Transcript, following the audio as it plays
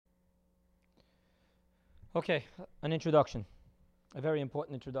Okay, an introduction. A very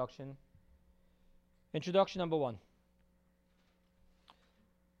important introduction. Introduction number one.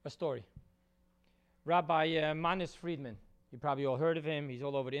 A story. Rabbi Manis Friedman. You probably all heard of him. He's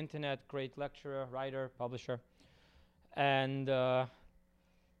all over the internet. Great lecturer, writer, publisher. And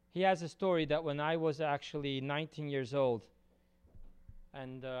he has a story that when I was actually 19 years old,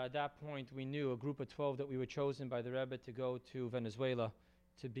 and at that point we knew, a group of 12, that we were chosen by the Rebbe to go to Venezuela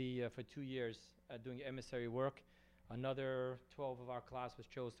to be for 2 years doing emissary work. Another 12 of our class was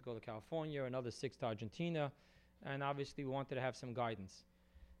chosen to go to California, another 6 to Argentina, and obviously we wanted to have some guidance.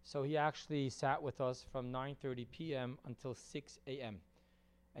 So he actually sat with us from 9:30 p.m. until 6 a.m.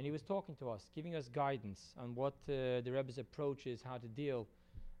 And he was talking to us, giving us guidance on what the Rebbe's approach is, how to deal,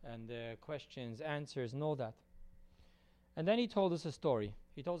 and questions, answers, and all that. And then he told us a story.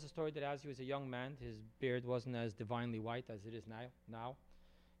 He told us a story that as he was a young man, his beard wasn't as divinely white as it is now.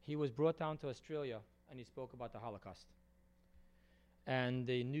 He was brought down to Australia, and he spoke about the Holocaust. And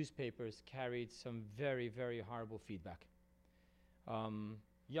the newspapers carried some very, very horrible feedback.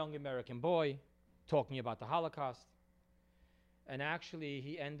 Young American boy talking about the Holocaust. And actually,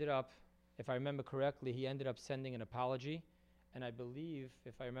 he ended up, if I remember correctly, he ended up sending an apology. And I believe,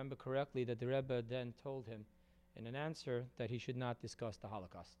 if I remember correctly, that the Rebbe then told him in an answer that he should not discuss the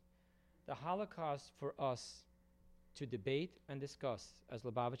Holocaust. The Holocaust for us to debate and discuss as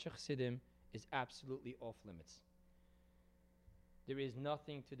Lubavitcher Chassidim is absolutely off limits. There is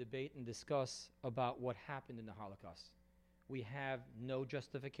nothing to debate and discuss about what happened in the Holocaust. We have no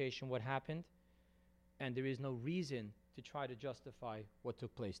justification what happened, and there is no reason to try to justify what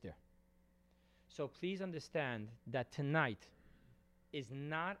took place there. So please understand that tonight is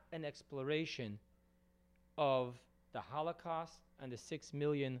not an exploration of the Holocaust and the 6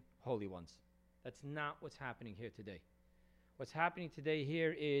 million holy ones. That's not what's happening here today. What's happening today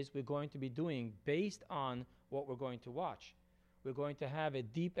here is we're going to be doing, based on what we're going to watch, we're going to have a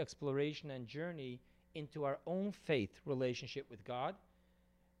deep exploration and journey into our own faith relationship with God,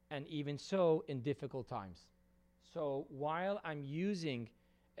 and even so in difficult times. So while I'm using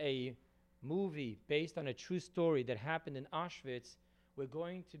a movie based on a true story that happened in Auschwitz, we're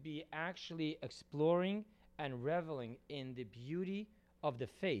going to be actually exploring and reveling in the beauty of the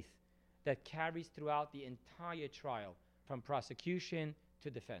faith that carries throughout the entire trial, from prosecution to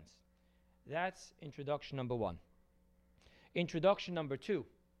defense. That's introduction number one. Introduction number two.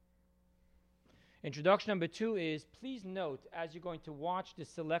 Introduction number two is, please note, as you're going to watch the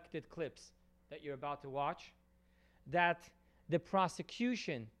selected clips that you're about to watch, that the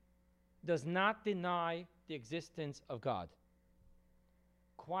prosecution does not deny the existence of God.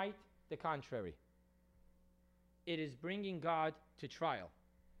 Quite the contrary. It is bringing God to trial.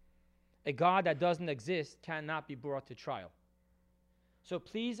 A God that doesn't exist cannot be brought to trial. So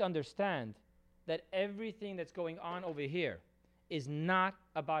please understand that everything that's going on over here is not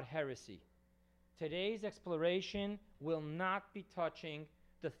about heresy. Today's exploration will not be touching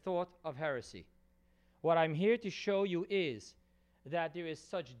the thought of heresy. What I'm here to show you is that there is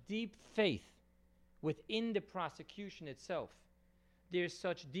such deep faith within the prosecution itself. There's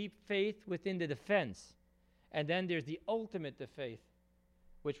such deep faith within the defense. And then there's the ultimate faith,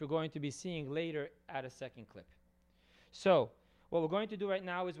 which we're going to be seeing later at a second clip. So what we're going to do right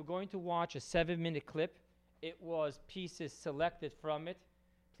now is we're going to watch a 7-minute clip. It was pieces selected from it.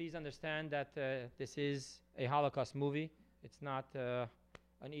 Please understand that this is a Holocaust movie. It's not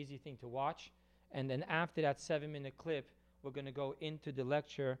an easy thing to watch. And then after that 7-minute clip, we're going to go into the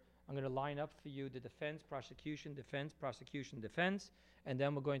lecture. I'm going to line up for you the defense, prosecution, defense, prosecution, defense. And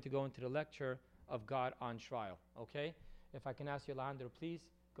then we're going to go into the lecture of God on trial. Okay? If I can ask you, Alejandro, please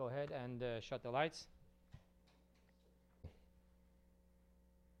go ahead and shut the lights.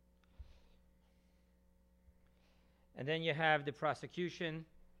 And then you have the prosecution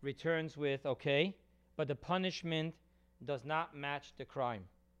returns with, okay, but the punishment does not match the crime.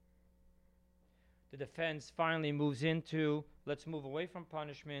 The defense finally moves into, let's move away from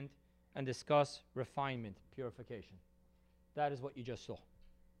punishment and discuss refinement, purification. That is what you just saw.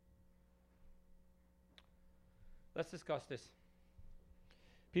 Let's discuss this.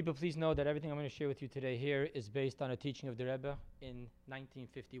 People, please know that everything I'm going to share with you today here is based on a teaching of the Rebbe in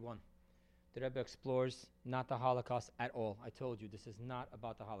 1951. The Rebbe explores not the Holocaust at all. I told you, this is not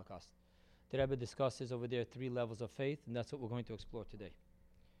about the Holocaust. The Rebbe discusses over there 3 levels of faith, and that's what we're going to explore today.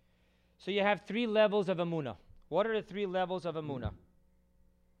 So you have 3 levels of Emunah. What are the 3 levels of Emunah?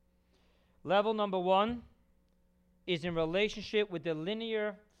 Level number 1 is in relationship with the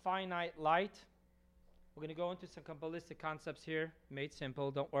linear finite light. We're going to go into some Kabbalistic concepts here, made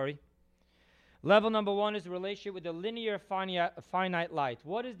simple, don't worry. Level number 1 is the relationship with the linear finite light.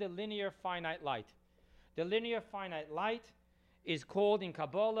 What is the linear finite light? The linear finite light is called in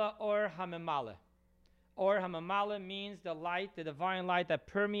Kabbalah Or HaMemale. Or HaMemale means the light, the divine light that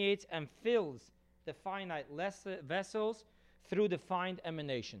permeates and fills the finite vessels through defined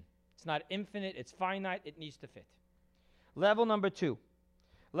emanation. It's not infinite, it's finite, it needs to fit. Level number 2.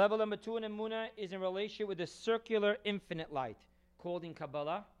 Level number 2 in Emunah is in relationship with the circular infinite light, called in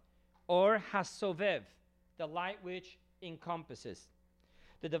Kabbalah, or Hasovev, the light which encompasses.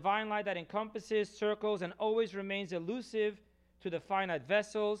 The divine light that encompasses, circles, and always remains elusive to the finite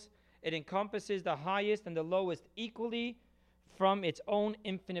vessels. It encompasses the highest and the lowest equally from its own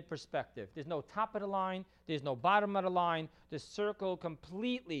infinite perspective. There's no top of the line, there's no bottom of the line. The circle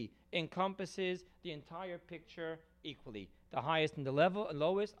completely encompasses the entire picture equally. The highest and the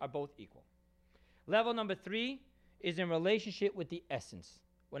lowest are both equal. Level number 3 is in relationship with the essence.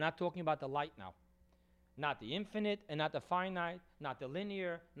 We're not talking about the light now. Not the infinite and not the finite, not the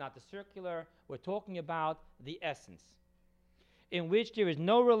linear, not the circular. We're talking about the essence, in which there is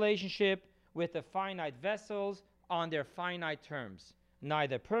no relationship with the finite vessels on their finite terms,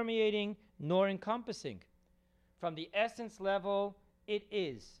 neither permeating nor encompassing. From the essence level, it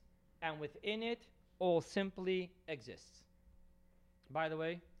is, and within it, all simply exists. By the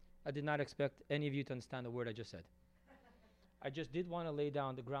way, I did not expect any of you to understand the word I just said. I just did want to lay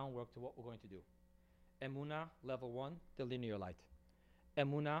down the groundwork to what we're going to do. Emunah, level 1, the linear light.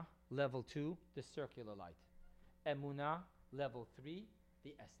 Emunah, level 2, the circular light. Emunah, level 3,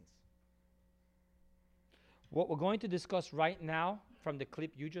 the essence. What we're going to discuss right now from the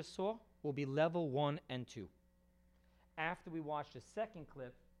clip you just saw will be level 1 and 2. After we watch the second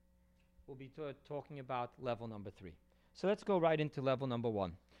clip, we'll be talking about level number 3. So let's go right into level number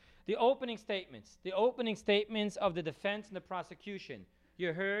 1. The opening statements. The opening statements of the defense and the prosecution.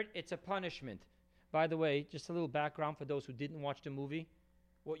 You heard it's a punishment. By the way, just a little background for those who didn't watch the movie.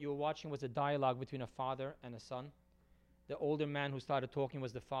 What you were watching was a dialogue between a father and a son. The older man who started talking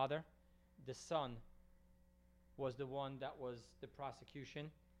was the father. The son was the one that was the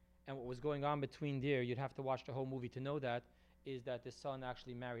prosecution. And what was going on between there, you'd have to watch the whole movie to know that, is that the son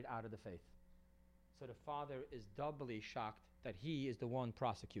actually married out of the faith. So the father is doubly shocked that he is the one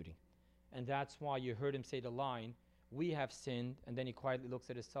prosecuting. And that's why you heard him say the line, "We have sinned," and then he quietly looks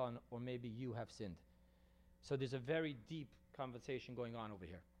at his son, "Or maybe you have sinned." So there's a very deep conversation going on over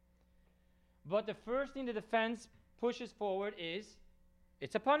here. But the first thing the defense pushes forward is,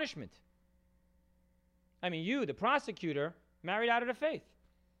 it's a punishment. I mean, you, the prosecutor, married out of the faith.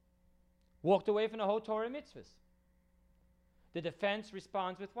 Walked away from the whole Torah mitzvahs. The defense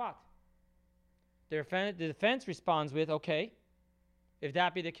responds with what? The defense responds with, okay, if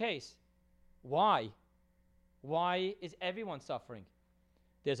that be the case, why? Why is everyone suffering?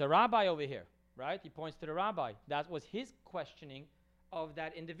 There's a rabbi over here, right? He points to the rabbi. That was his questioning of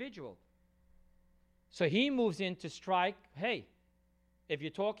that individual. So he moves in to strike, hey, if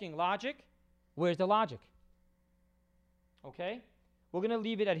you're talking logic, where's the logic? Okay? We're going to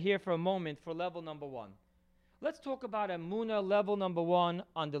leave it at here for a moment for level number 1. Let's talk about Emunah level number 1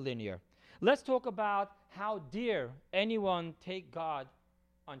 on the linear. Let's talk about how dare anyone take God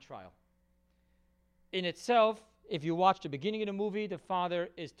on trial. In itself, if you watch the beginning of the movie, the father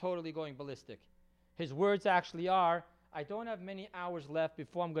is totally going ballistic. His words actually are, I don't have many hours left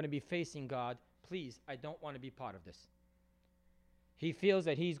before I'm going to be facing God. Please, I don't want to be part of this. He feels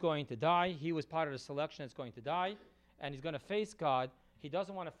that he's going to die. He was part of the selection that's going to die, and he's going to face God. He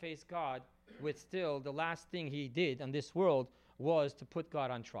doesn't want to face God with still the last thing he did in this world was to put God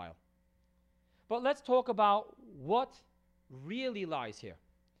on trial. But let's talk about what really lies here.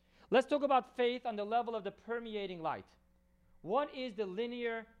 Let's talk about faith on the level of the permeating light. What is the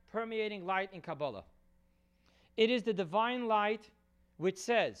linear permeating light in Kabbalah? It is the divine light which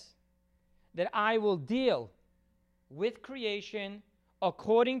says that I will deal with creation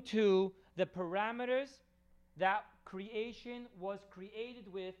according to the parameters that creation was created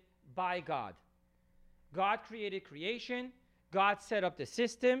with by God. God created creation. God set up the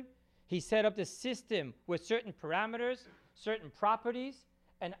system. He set up the system with certain parameters, certain properties,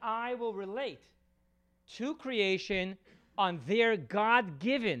 and I will relate to creation on their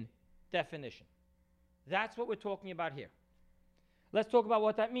God-given definition. That's what we're talking about here. Let's talk about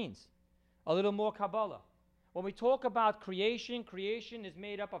what that means. A little more Kabbalah. When we talk about creation, creation is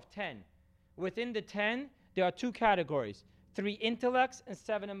made up of 10. Within the 10, there are 2 categories, 3 intellects and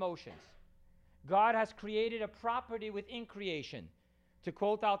 7 emotions. God has created a property within creation. To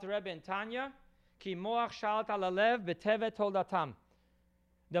quote Alter Rebbe in Tanya, Ki moach shalat al halev b'tevet holdatam.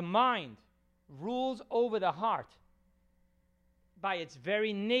 The mind rules over the heart by its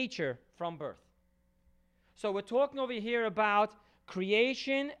very nature from birth. So we're talking over here about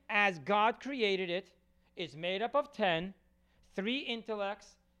creation as God created it. is made up of 10, 3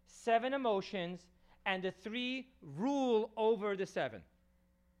 intellects, 7 emotions, and the 3 rule over the 7.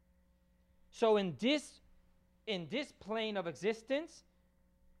 So in this plane of existence,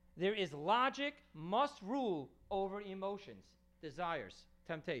 there is logic must rule over emotions, desires,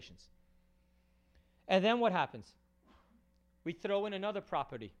 temptations. And then what happens? We throw in another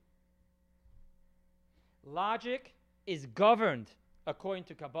property. Logic is governed, according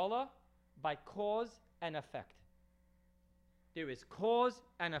to Kabbalah, by cause and effect. There is cause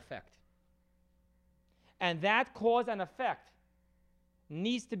and effect. And that cause and effect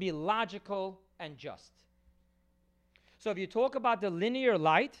needs to be logical and just. So if you talk about the linear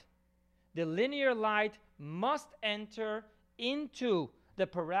light must enter into the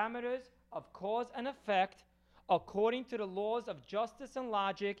parameters of cause and effect according to the laws of justice and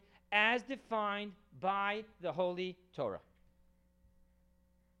logic as defined by the Holy Torah.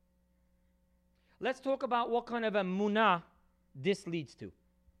 Let's talk about what kind of emunah this leads to.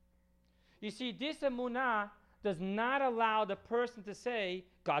 You see, this emunah does not allow the person to say,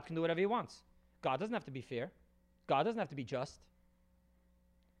 God can do whatever he wants. God doesn't have to be fair. God doesn't have to be just.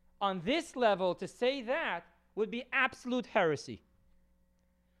 On this level, to say that would be absolute heresy.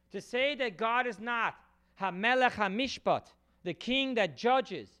 To say that God is not HaMelech HaMishpat, the king that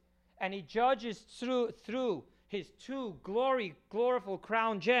judges, and he judges through his 2 glorious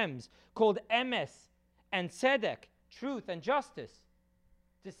crown gems called Emes and Tzedek, truth and justice.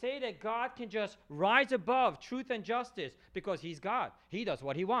 To say that God can just rise above truth and justice because he's God. He does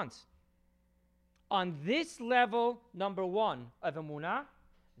what he wants. On this level, number 1 of emunah,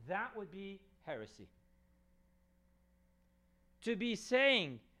 that would be heresy. To be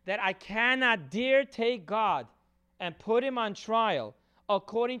saying that I cannot dare take God and put him on trial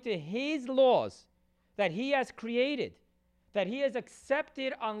according to his laws that he has created, that he has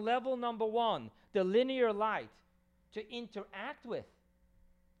accepted on level number 1, the linear light, to interact with,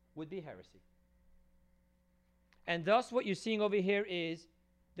 would be heresy. And thus what you're seeing over here is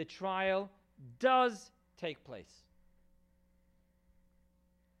the trial does take place.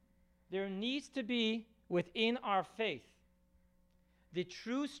 There needs to be within our faith the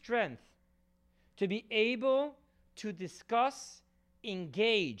true strength to be able to discuss,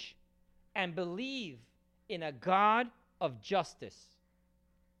 engage, and believe in a God of justice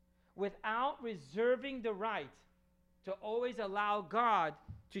without reserving the right to always allow God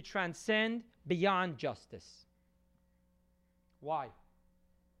to transcend beyond justice. Why?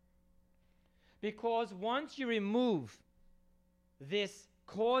 Because once you remove this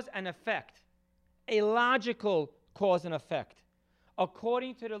cause and effect, a logical cause and effect,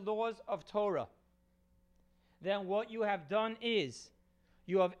 according to the laws of Torah, then what you have done is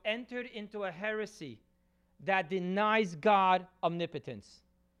you have entered into a heresy that denies God omnipotence.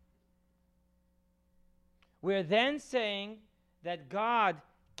 We're then saying that God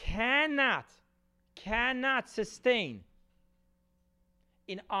cannot sustain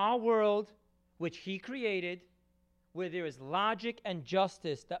in our world which he created, where there is logic and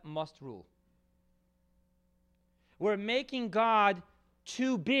justice that must rule. We're making God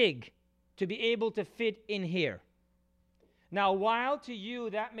too big to be able to fit in here. Now, while to you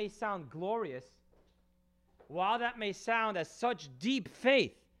that may sound glorious, while that may sound as such deep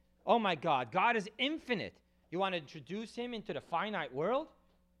faith, oh my God, God is infinite. You want to introduce him into the finite world?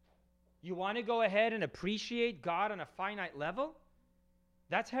 You want to go ahead and appreciate God on a finite level?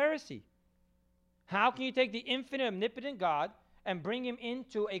 That's heresy. How can you take the infinite, omnipotent God and bring him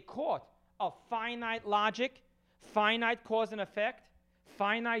into a court of finite logic, finite cause and effect,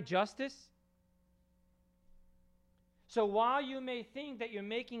 finite justice? So while you may think that you're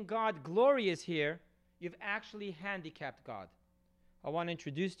making God glorious here, you've actually handicapped God. I want to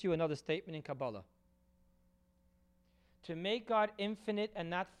introduce to you another statement in Kabbalah. To make God infinite and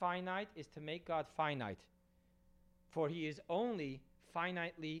not finite is to make God finite, for he is only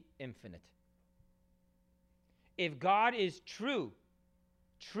finitely infinite. If God is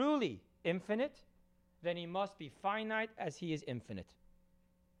truly infinite, then he must be finite as he is infinite.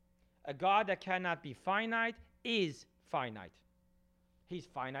 A God that cannot be finite is finite. He's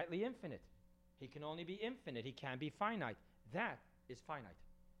finitely infinite. He can only be infinite. He can't be finite. That is finite.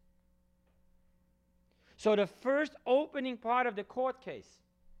 So the first opening part of the court case,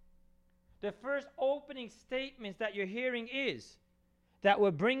 the first opening statements that you're hearing is that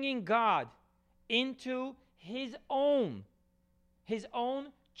we're bringing God into his own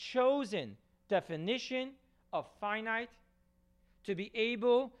chosen definition of finite to be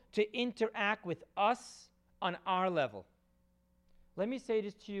able to interact with us on our level. Let me say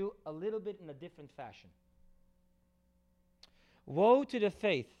this to you a little bit in a different fashion. Woe to the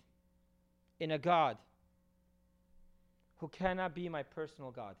faith in a God who cannot be my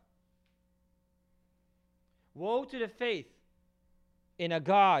personal God. Woe to the faith in a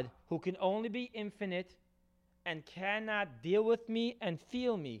God who can only be infinite and cannot deal with me and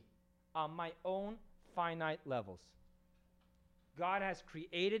feel me on my own finite levels. God has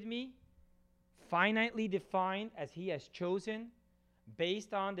created me, finitely defined as He has chosen,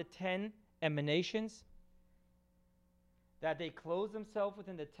 based on the 10 emanations, that they close themselves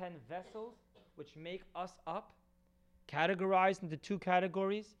within the 10 vessels which make us up, categorized into 2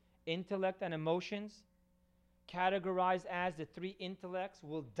 categories, intellect and emotions, categorized as the 3 intellects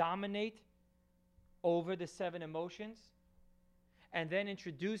will dominate over the 7 emotions, and then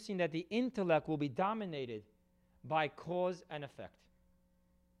introducing that the intellect will be dominated by cause and effect.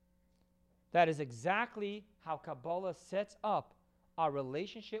 That is exactly how Kabbalah sets up our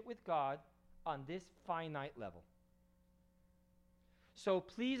relationship with God on this finite level. So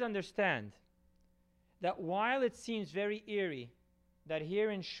please understand that while it seems very eerie that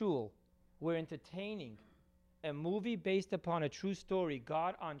here in Shul we're entertaining a movie based upon a true story,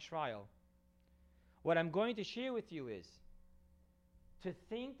 God on Trial, what I'm going to share with you is to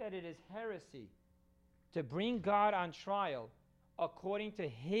think that it is heresy to bring God on trial according to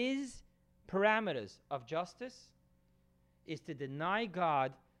His parameters of justice is to deny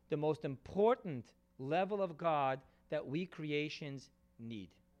God the most important level of God that we creations need.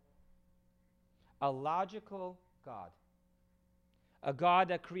 A logical God. A God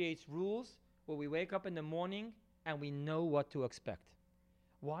that creates rules where we wake up in the morning and we know what to expect.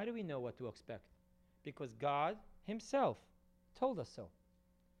 Why do we know what to expect? Because God Himself told us so.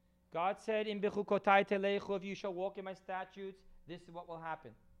 God said, "In bechukotai telechu, if you shall walk in my statutes, this is what will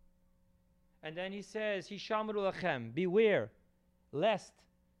happen." And then He says, "Hishamru lachem, beware, lest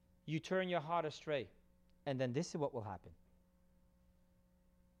you turn your heart astray." And then this is what will happen.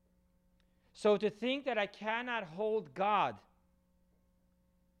 So to think that I cannot hold God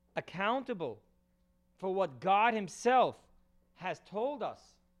accountable for what God Himself has told us,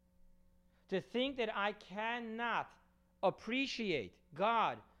 to think that I cannot appreciate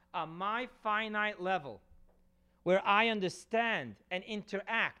God on my finite level, where I understand and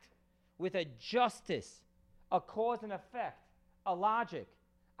interact with a justice, a cause and effect, a logic,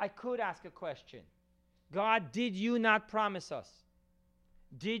 I could ask a question. God, did you not promise us?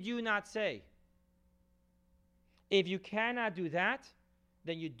 Did you not say? If you cannot do that,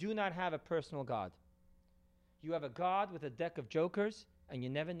 then you do not have a personal God. You have a God with a deck of jokers, and you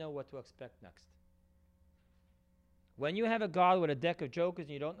never know what to expect next. When you have a God with a deck of jokers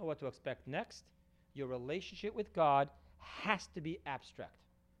and you don't know what to expect next, your relationship with God has to be abstract.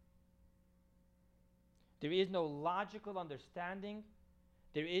 There is no logical understanding.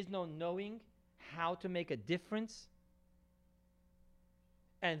 There is no knowing how to make a difference.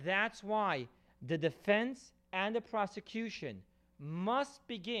 And that's why the defense and the prosecution must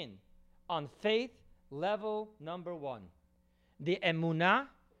begin on faith level number 1. The emunah,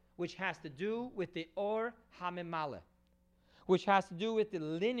 which has to do with the or hamemale, which has to do with the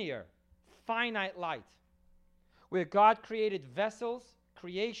linear, finite light, where God created vessels,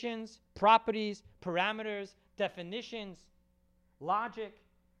 creations, properties, parameters, definitions, logic,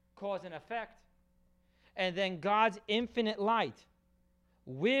 cause and effect, and then God's infinite light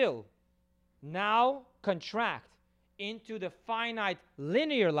will now contract into the finite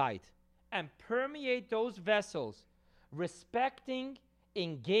linear light and permeate those vessels, respecting,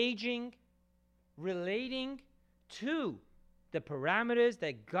 engaging, relating to the parameters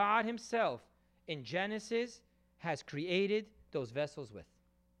that God Himself in Genesis has created those vessels with.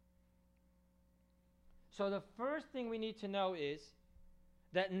 So the first thing we need to know is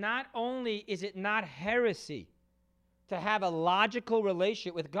that not only is it not heresy to have a logical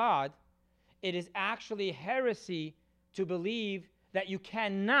relationship with God, it is actually heresy to believe that you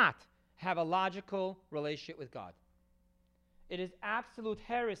cannot have a logical relationship with God. It is absolute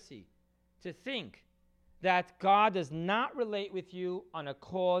heresy to think that God does not relate with you on a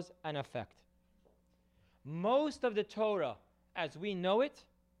cause and effect. Most of the Torah, as we know it,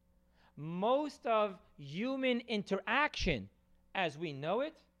 most of human interaction, as we know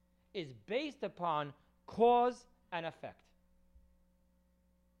it, is based upon cause and effect.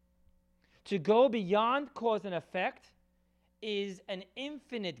 To go beyond cause and effect is an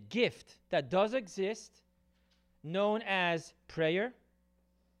infinite gift that does exist, known as prayer,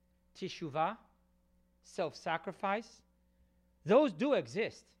 teshuvah, self-sacrifice. Those do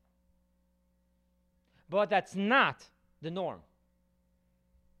exist. But that's not the norm.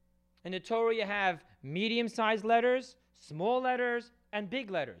 In the Torah, you have medium-sized letters, small letters, and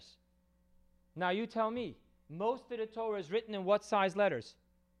big letters. Now you tell me, most of the Torah is written in what size letters?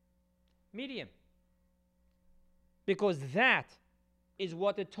 Medium. because that is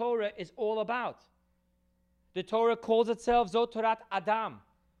what the Torah is all about. The Torah calls itself Zotorat Adam.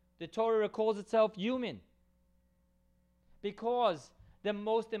 The Torah calls itself human. Because the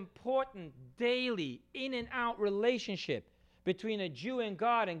most important daily in and out relationship between a Jew and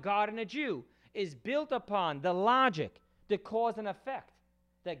God and a Jew is built upon the logic, the cause and effect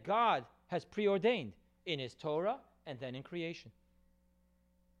that God has preordained in his Torah and then in creation.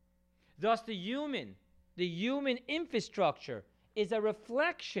 Thus the human infrastructure is a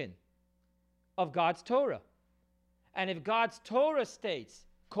reflection of God's Torah. And if God's Torah states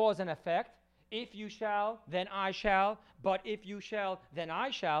cause and effect, if you shall, then I shall, but if you shall, then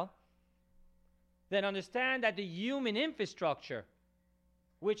I shall, then understand that the human infrastructure,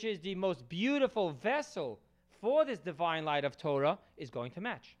 which is the most beautiful vessel for this divine light of Torah, is going to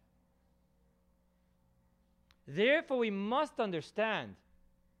match. Therefore, we must understand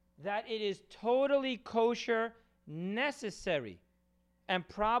that it is totally kosher, necessary, and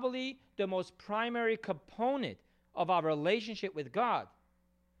probably the most primary component of our relationship with God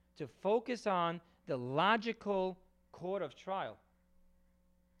to focus on the logical court of trial.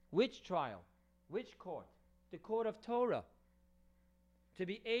 Which trial? Which court? The court of Torah. To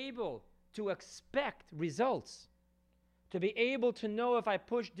be able to expect results. To be able to know if I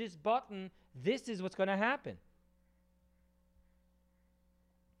push this button, this is what's going to happen.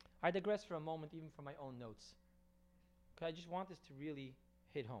 I digress for a moment, even from my own notes. Okay, I just want this to really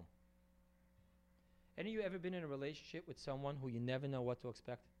hit home. Any of you ever been in a relationship with someone who you never know what to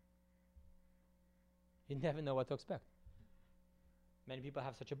expect? You never know what to expect. Many people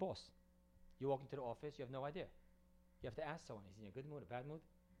have such a boss. You walk into the office, you have no idea. You have to ask someone, is he in a good mood, a bad mood?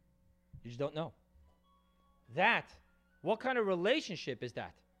 You just don't know. What kind of relationship is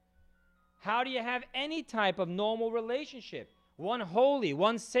that? How do you have any type of normal relationship? One holy,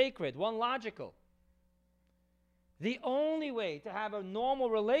 one sacred, one logical. The only way to have a normal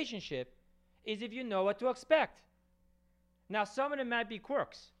relationship is if you know what to expect. Now, some of them might be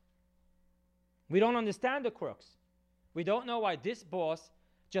quirks. We don't understand the quirks. We don't know why this boss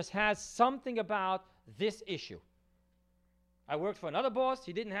just has something about this issue. I worked for another boss,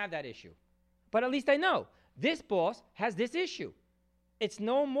 he didn't have that issue. But at least I know, this boss has this issue. It's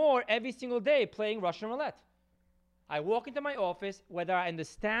no more every single day playing Russian roulette. I walk into my office, whether I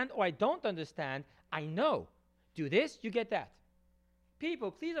understand or I don't understand, I know. Do this, you get that.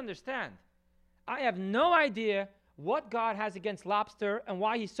 People, please understand. I have no idea what God has against lobster and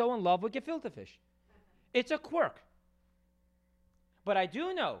why he's so in love with gefilte fish. It's a quirk. But I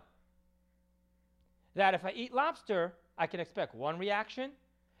do know that if I eat lobster, I can expect one reaction.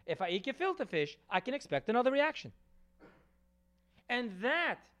 If I eat gefilte fish, I can expect another reaction. And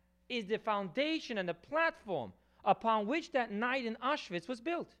that is the foundation and the platform upon which that night in Auschwitz was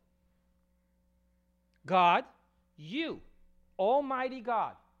built. God, you, Almighty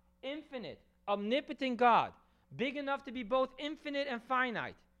God, infinite, omnipotent God, big enough to be both infinite and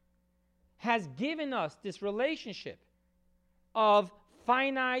finite, has given us this relationship of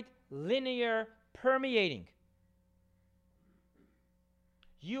finite, linear, permeating.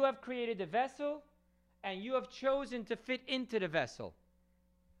 You have created the vessel, and you have chosen to fit into the vessel.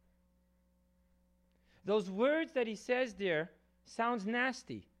 Those words that he says there sounds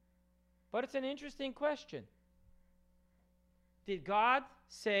nasty, but it's an interesting question. Did God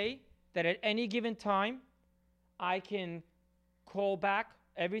say that at any given time I can call back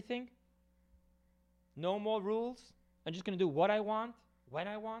everything? No more rules? I'm just going to do what I want, when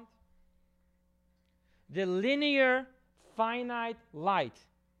I want? The linear, finite light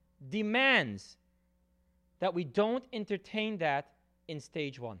demands that we don't entertain that in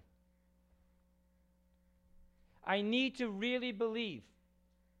stage one. I need to really believe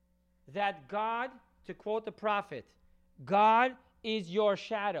that God, to quote the prophet, God is your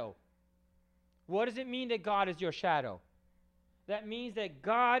shadow. What does it mean that God is your shadow? That means that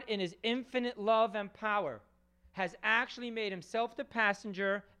God, in his infinite love and power, has actually made himself the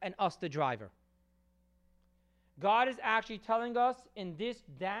passenger and us the driver. God is actually telling us in this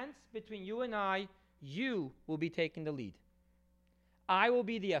dance between you and I, you will be taking the lead. I will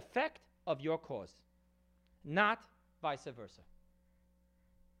be the effect of your cause, not vice versa.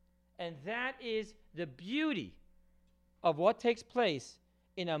 And that is the beauty of what takes place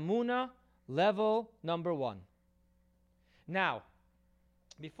in Amunah level number 1. Now,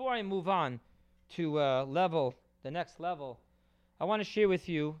 before I move on to the next level, I want to share with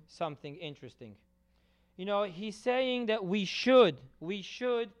you something interesting. You know, he's saying that we should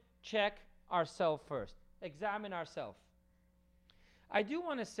check ourselves first, examine ourselves. I do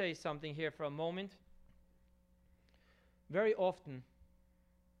want to say something here for a moment. Very often,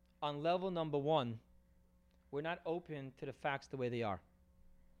 on level number 1, we're not open to the facts the way they are.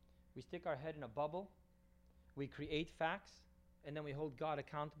 We stick our head in a bubble, we create facts, and then we hold God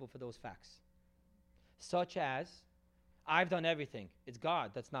accountable for those facts. Such as, I've done everything. It's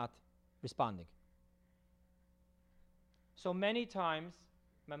God that's not responding. So many times,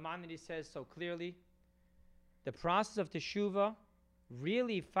 Maimonides says so clearly, the process of teshuvah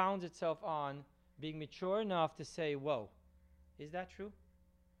really founds itself on being mature enough to say, whoa, is that true?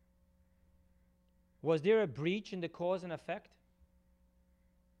 Was there a breach in the cause and effect?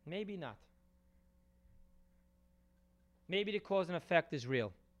 Maybe not. Maybe the cause and effect is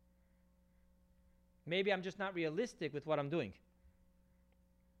real. Maybe I'm just not realistic with what I'm doing.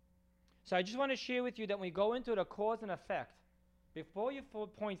 So I just want to share with you that when we go into the cause and effect, before you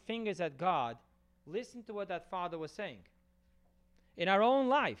point fingers at God, listen to what that father was saying. In our own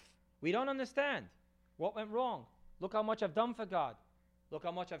life, we don't understand what went wrong. Look how much I've done for God. Look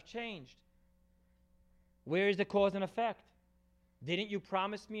how much I've changed. Where is the cause and effect? Didn't you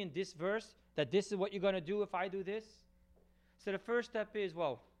promise me in this verse that this is what you're going to do if I do this? So the first step is,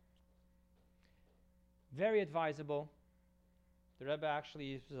 well, very advisable. The Rebbe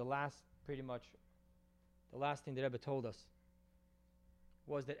actually, this was the last thing the Rebbe told us,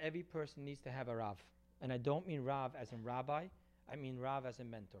 was that every person needs to have a Rav. And I don't mean Rav as in rabbi, I mean Rav as a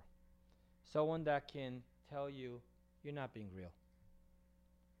mentor. Someone that can tell you, you're not being real.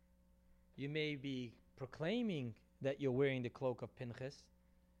 You may be proclaiming that you're wearing the cloak of Pinchas,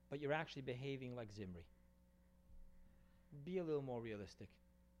 but you're actually behaving like Zimri. Be a little more realistic.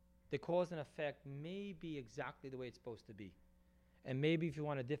 The cause and effect may be exactly the way it's supposed to be. And maybe if you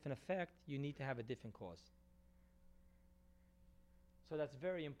want a different effect, you need to have a different cause. So that's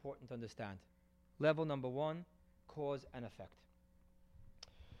very important to understand. Level number 1, cause and effect.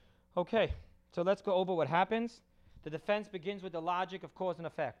 Okay, so let's go over what happens. The defense begins with the logic of cause and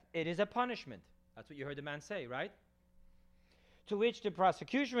effect. It is a punishment. That's what you heard the man say, right? To which the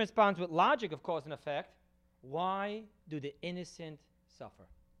prosecution responds with logic of cause and effect. Why do the innocent suffer?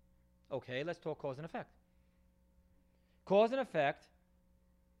 Okay, let's talk cause and effect. Cause and effect,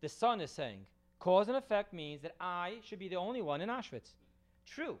 the son is saying, cause and effect means that I should be the only one in Auschwitz.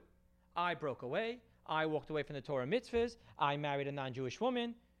 True. I broke away. I walked away from the Torah mitzvahs. I married a non-Jewish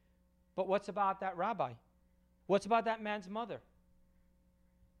woman. But what's about that rabbi? What's about that man's mother?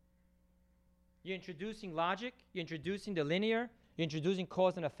 You're introducing logic. You're introducing the linear. You're introducing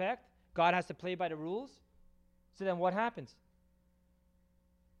cause and effect. God has to play by the rules. So then what happens?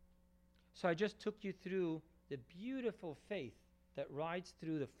 So I just took you through the beautiful faith that rides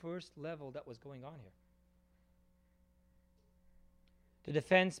through the first level that was going on here. The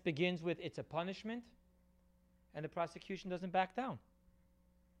defense begins with it's a punishment, and the prosecution doesn't back down.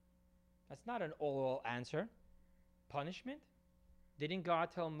 That's not an all answer. Punishment? Didn't God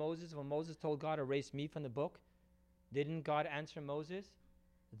tell Moses, when Moses told God, erase me from the book, didn't God answer Moses,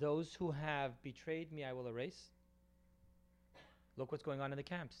 those who have betrayed me I will erase? Look what's going on in the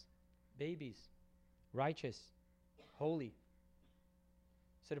camps. Babies, righteous, holy.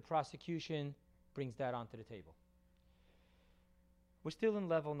 So the prosecution brings that onto the table. We're still in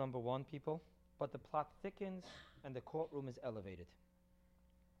level number 1, people, but the plot thickens and the courtroom is elevated.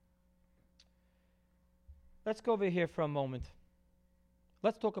 Let's go over here for a moment.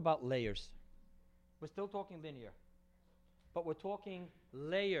 Let's talk about layers. We're still talking linear, but we're talking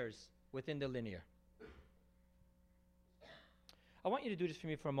layers within the linear. I want you to do this for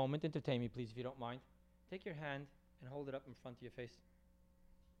me for a moment. Entertain me, please, if you don't mind. Take your hand and hold it up in front of your face.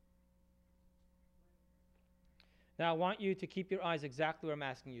 Now I want you to keep your eyes exactly where I'm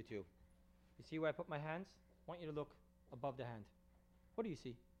asking you to. You see where I put my hands? I want you to look above the hand. What do you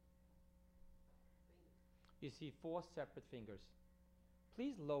see? You see 4 separate fingers.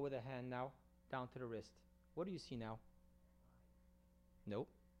 Please lower the hand now down to the wrist. What do you see now? Nope.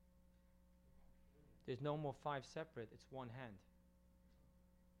 There's no more 5 separate. It's one hand.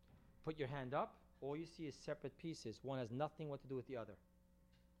 Put your hand up. All you see is separate pieces. One has nothing what to do with the other.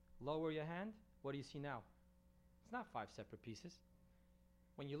 Lower your hand. What do you see now? It's not 5 separate pieces.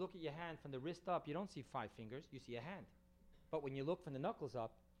 When you look at your hand from the wrist up, you don't see 5 fingers. You see a hand. But when you look from the knuckles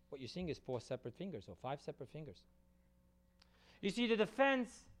up, what you're seeing is 4 separate fingers, or 5 separate fingers. You see, the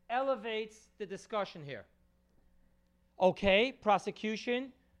defense elevates the discussion here. Okay,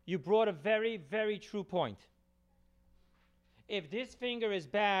 prosecution, you brought a very, very true point. If this finger is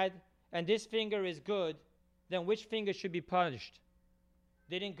bad and this finger is good, then which finger should be punished?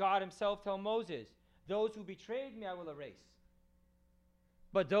 Didn't God himself tell Moses, those who betrayed me I will erase,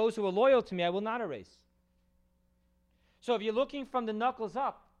 but those who are loyal to me I will not erase? So if you're looking from the knuckles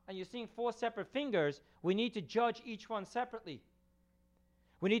up and you're seeing 4 separate fingers, we need to judge each one separately.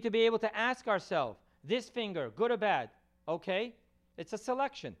 We need to be able to ask ourselves, This finger, good or bad? Okay, it's a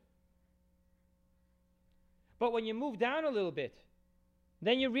selection. But when you move down a little bit,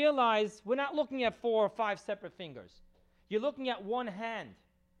 then you realize we're not looking at 4 or 5 separate fingers. You're looking at one hand.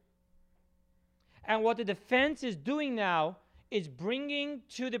 And what the defense is doing now is bringing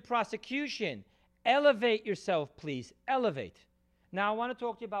to the prosecution, elevate yourself, please, elevate. Now I want to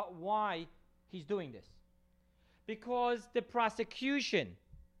talk to you about why he's doing this. Because the prosecution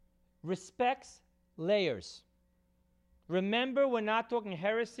respects layers. Remember, we're not talking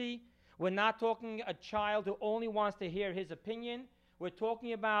heresy. We're not talking a child who only wants to hear his opinion. We're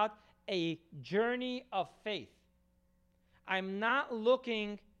talking about a journey of faith. I'm not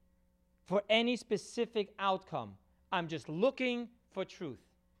looking for any specific outcome. I'm just looking for truth.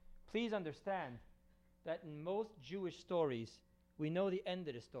 Please understand that in most Jewish stories, we know the end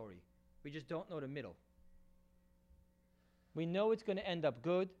of the story. We just don't know the middle. We know it's going to end up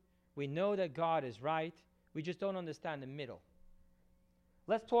good. We know that God is right. We just don't understand the middle.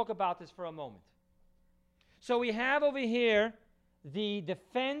 Let's talk about this for a moment. So we have over here the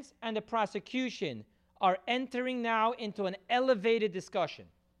defense and the prosecution are entering now into an elevated discussion.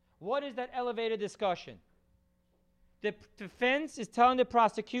 What is that elevated discussion? The defense is telling the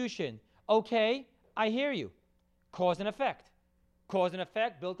prosecution, okay, I hear you. Cause and effect. Cause and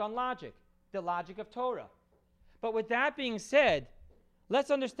effect built on logic, the logic of Torah. But with that being said,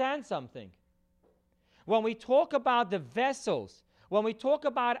 let's understand something. When we talk about the vessels, when we talk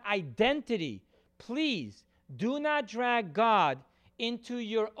about identity, please do not drag God into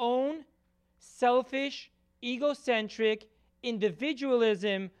your own selfish, egocentric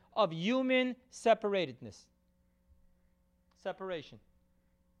individualism of human separatedness. Separation.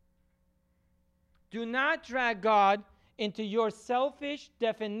 Do not drag God into your selfish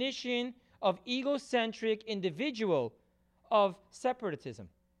definition of egocentric individual of separatism.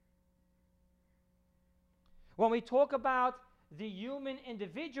 When we talk about the human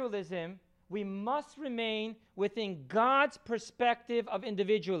individualism, we must remain within God's perspective of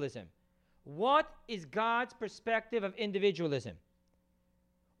individualism. What is God's perspective of individualism?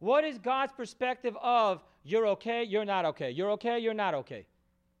 What is God's perspective of you're okay, you're not okay, you're okay, you're not okay?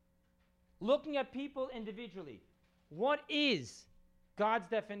 Looking at people individually, what is God's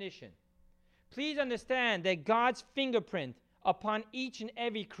definition? Please understand that God's fingerprint upon each and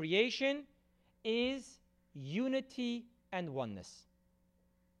every creation is unity and oneness.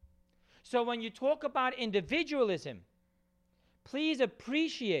 So when you talk about individualism, please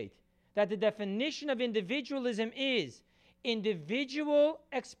appreciate that the definition of individualism is individual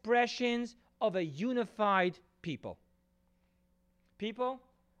expressions of a unified people. People,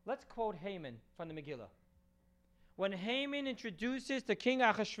 let's quote Haman from the Megillah. When Haman introduces to King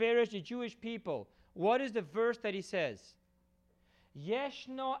Ahasuerus the Jewish people, what is the verse that he says?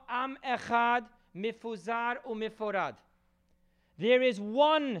 Yeshno am echad mifuzar umiforad. There is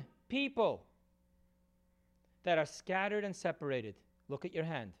one people that are scattered and separated. Look at your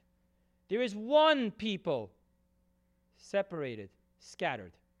hand. There is one people separated,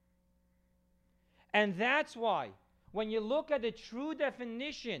 scattered. And that's why when you look at the true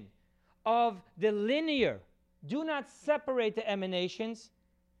definition of the linear, do not separate the emanations.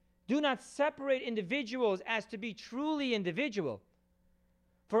 Do not separate individuals as to be truly individual.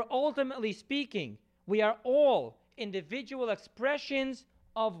 For ultimately speaking, we are all individual expressions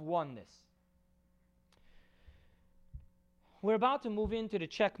of oneness. We're about to move into the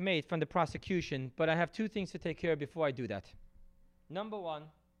checkmate from the prosecution, but I have 2 things to take care of before I do that. Number 1,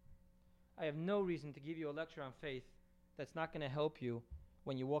 I have no reason to give you a lecture on faith that's not going to help you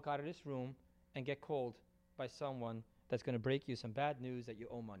when you walk out of this room and get called by someone that's going to break you some bad news that you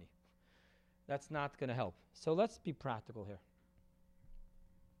owe money. That's not going to help. So let's be practical here.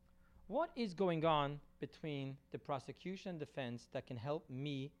 What is going on between the prosecution and defense that can help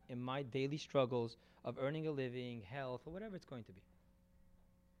me in my daily struggles of earning a living, health, or whatever it's going to be?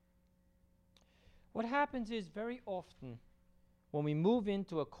 What happens is very often when we move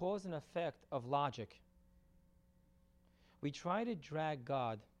into a cause and effect of logic, we try to drag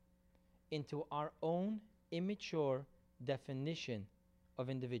God into our own immature definition of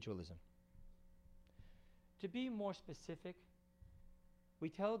individualism. To be more specific, we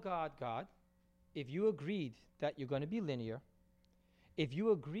tell God, God, if you agreed that you're going to be linear, if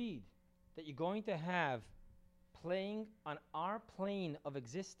you agreed that you're going to have playing on our plane of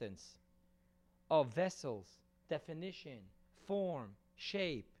existence of vessels, definition, form,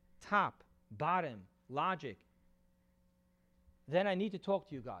 shape, top, bottom, logic, then I need to talk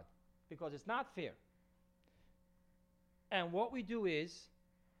to you, God, because it's not fair. And what we do is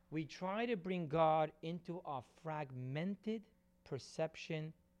we try to bring God into our fragmented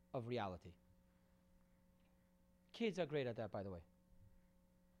perception of reality. kids are great at that, by the way.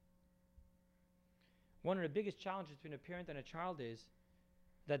 One of the biggest challenges between a parent and a child is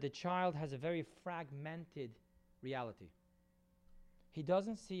that the child has a very fragmented reality. He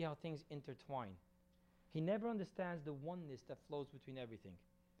doesn't see how things intertwine. He never understands the oneness that flows between everything.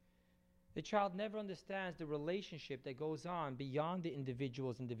 The child never understands the relationship that goes on beyond the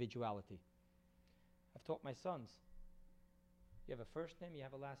individual's individuality. I've taught my sons, you have a first name, you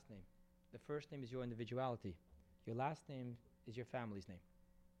have a last name. The first name is your individuality. Your last name is your family's name.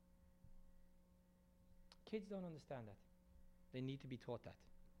 Kids don't understand that. They need to be taught that.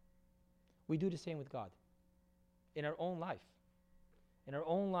 We do the same with God. In our own life. In our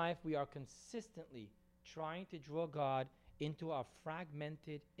own life, we are consistently trying to draw God into our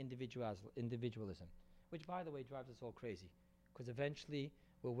fragmented individualism, which, by the way, drives us all crazy. Because eventually,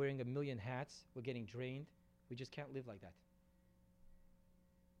 we're wearing a million hats, we're getting drained, we just can't live like that.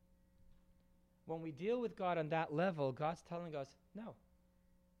 When we deal with God on that level, God's telling us, no.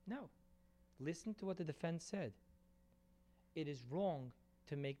 Listen to what the defense said. It is wrong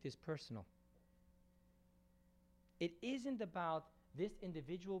to make this personal. It isn't about this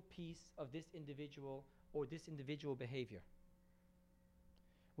individual piece of this individual or this individual behavior.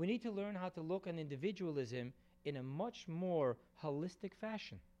 We need to learn how to look at individualism in a much more holistic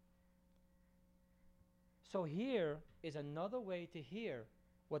fashion. So here is another way to hear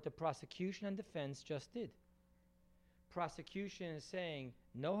what the prosecution and defense just did. Prosecution is saying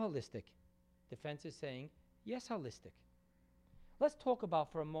no holistic. Defense is saying yes holistic. Let's talk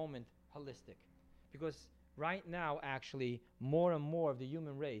about for a moment holistic, because right now actually more and more of the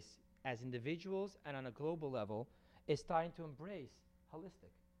human race as individuals and on a global level is starting to embrace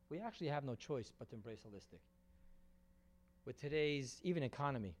holistic. We actually have no choice but to embrace holistic. With today's even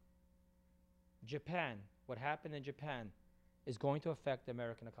economy, Japan, what happened in Japan is going to affect the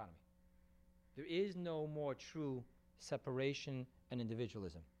American economy. There is no more true separation and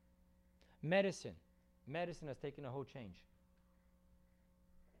individualism. Medicine has taken a whole change.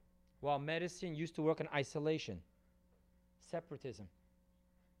 While medicine used to work in isolation, separatism.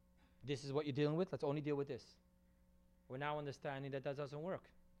 This is what you're dealing with, let's only deal with this. We're now understanding that doesn't work.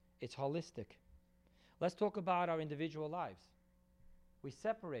 It's holistic. Let's talk about our individual lives. We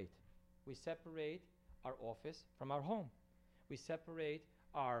separate our office from our home. We separate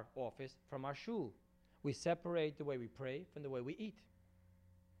our office from our shul. We separate the way we pray from the way we eat.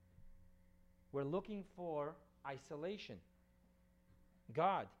 We're looking for isolation.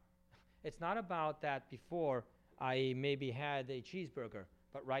 God, it's not about that before I maybe had a cheeseburger,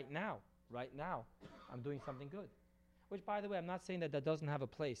 but right now, I'm doing something good. Which, by the way, I'm not saying that doesn't have a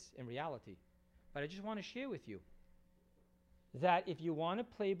place in reality, but I just want to share with you that if you want to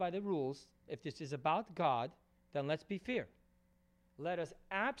play by the rules, if this is about God, then let's be fair. Let us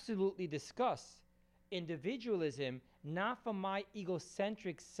absolutely discuss individualism, not from my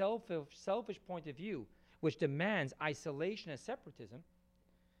egocentric, selfish point of view, which demands isolation and separatism,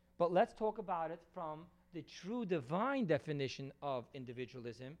 but let's talk about it from the true divine definition of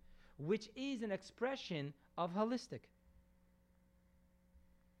individualism, which is an expression of holistic.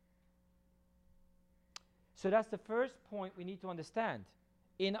 So that's the first point we need to understand.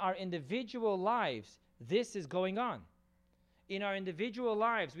 In our individual lives, this is going on. In our individual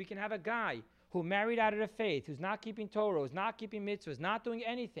lives, we can have a guy who married out of the faith, who's not keeping Torah, who's not keeping mitzvahs, not doing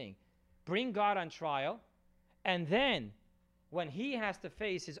anything, bring God on trial, and then when he has to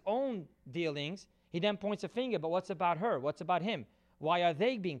face his own dealings, he then points a finger, but what's about her? What's about him? Why are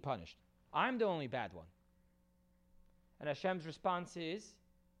they being punished? I'm the only bad one. And Hashem's response is,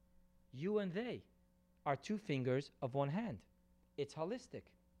 you and they are two fingers of one hand. It's holistic.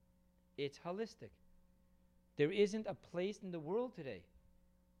 It's holistic. There isn't a place in the world today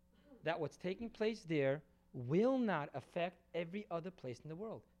that what's taking place there will not affect every other place in the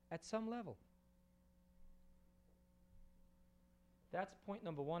world at some level. That's point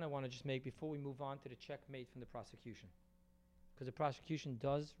number one I want to just make before we move on to the checkmate from the prosecution. Because the prosecution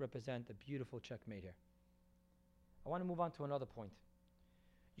does represent a beautiful checkmate here. I want to move on to another point.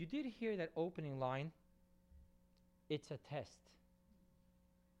 You did hear that opening line, it's a test.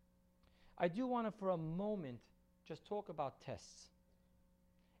 I do want to for a moment just talk about tests.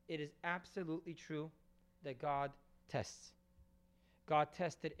 It is absolutely true that God tests. God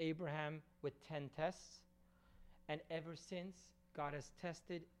tested Abraham with 10 tests, and ever since, God has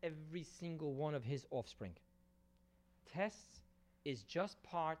tested every single one of his offspring. Tests is just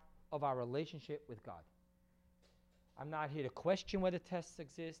part of our relationship with God. I'm not here to question whether tests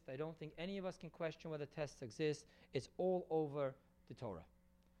exist. I don't think any of us can question whether tests exist. It's all over the Torah.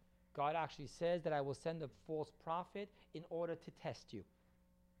 God actually says that I will send a false prophet in order to test you.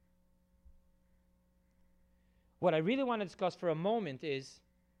 What I really want to discuss for a moment is,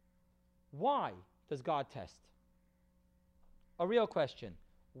 why does God test? A real question.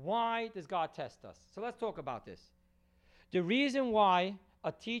 Why does God test us? So let's talk about this. The reason why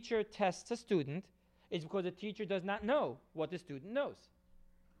a teacher tests a student is because the teacher does not know what the student knows.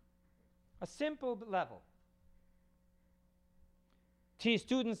 A simple level.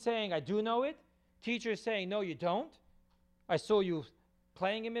 Student saying, I do know it. Teacher saying, no, you don't. I saw you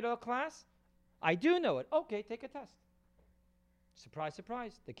playing in middle of class. I do know it. Okay, take a test. Surprise,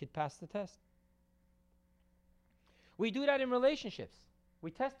 surprise. The kid passed the test. We do that in relationships. We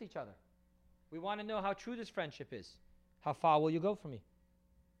test each other. We want to know how true this friendship is. How far will you go for me?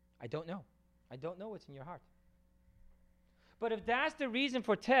 I don't know. I don't know what's in your heart. But if that's the reason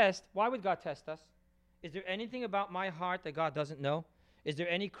for test, why would God test us? Is there anything about my heart that God doesn't know? Is there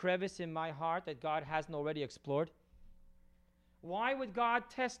any crevice in my heart that God hasn't already explored? Why would God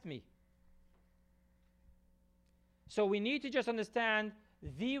test me? So we need to just understand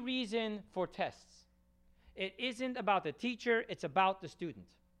the reason for tests. It isn't about the teacher, it's about the student.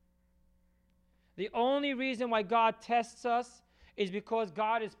 The only reason why God tests us is because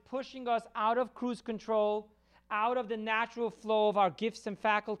God is pushing us out of cruise control, out of the natural flow of our gifts and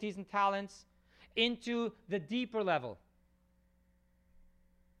faculties and talents, into the deeper level.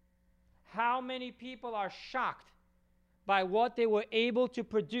 How many people are shocked by what they were able to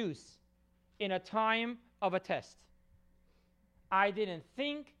produce in a time of a test? I didn't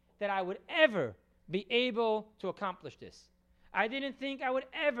think that I would ever be able to accomplish this. I didn't think I would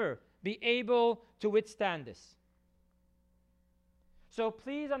ever be able to withstand this. So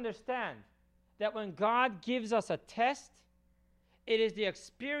please understand that when God gives us a test, it is the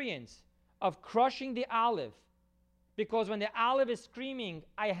experience of crushing the olive. Because when the olive is screaming,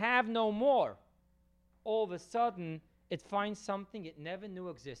 I have no more, all of a sudden it finds something it never knew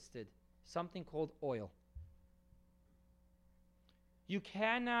existed, something called oil. You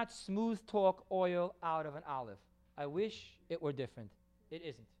cannot smooth talk oil out of an olive. I wish it were different. It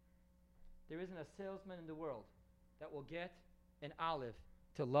isn't. There isn't a salesman in the world that will get an olive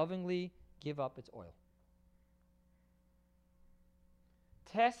to lovingly give up its oil.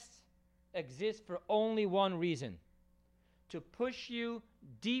 Tests exist for only one reason: to push you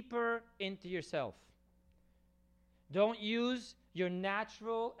deeper into yourself. Don't use your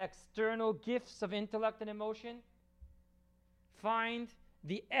natural external gifts of intellect and emotion. Find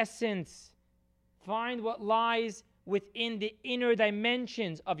the essence. Find what lies within the inner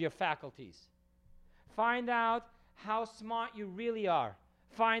dimensions of your faculties. Find out how smart you really are.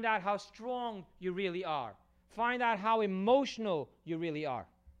 Find out how strong you really are. Find out how emotional you really are.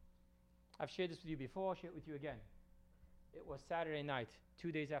 I've shared this with you before. I'll share it with you again. It was Saturday night,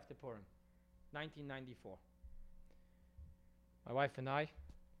 2 days after Purim, 1994. My wife and I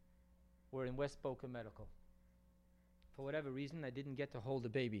were in West Boca Medical. For whatever reason, I didn't get to hold the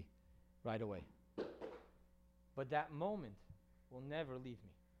baby right away. But that moment will never leave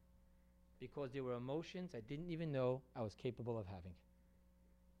me, because there were emotions I didn't even know I was capable of having.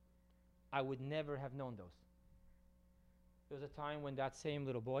 I would never have known those. There was a time when that same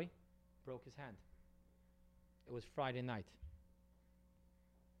little boy broke his hand. It was Friday night.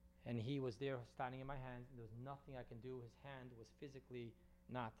 And he was there standing in my hands, and there was nothing I can do. His hand was physically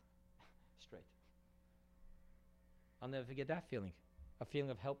not straight. I'll never forget that feeling, a feeling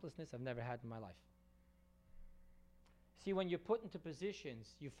of helplessness I've never had in my life. See, when you're put into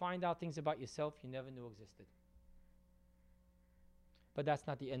positions, you find out things about yourself you never knew existed. But that's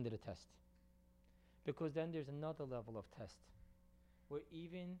not the end of the test. Because then there's another level of test, where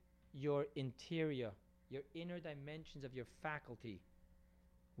even your interior, your inner dimensions of your faculty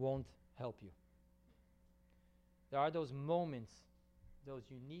won't help you. There are those moments, those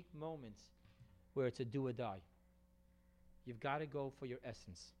unique moments, where it's a do or die. You've got to go for your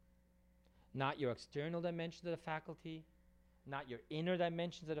essence. Not your external dimensions of the faculty, not your inner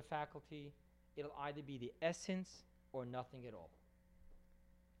dimensions of the faculty. It'll either be the essence or nothing at all.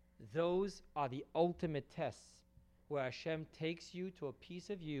 Those are the ultimate tests, where Hashem takes you to a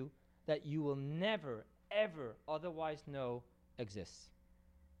piece of you that you will never, ever otherwise know exists.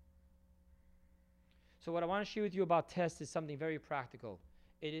 So what I want to share with you about tests is something very practical.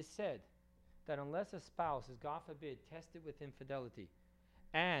 It is said that unless a spouse is, God forbid, tested with infidelity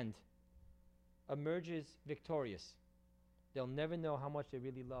and emerges victorious, they'll never know how much they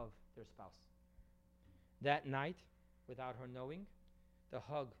really love their spouse. That night, without her knowing, the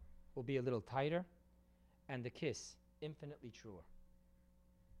hug will be a little tighter and the kiss infinitely truer.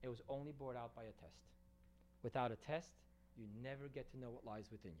 It was only brought out by a test. Without a test, you never get to know what lies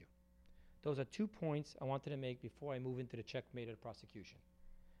within you. Those are 2 points I wanted to make before I move into the checkmate of the prosecution.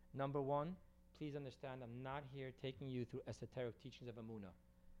 Number one, please understand, I'm not here taking you through esoteric teachings of Amunah.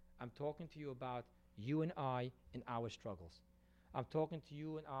 I'm talking to you about you and I in our struggles. I'm talking to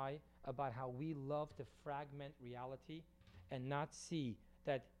you and I about how we love to fragment reality and not see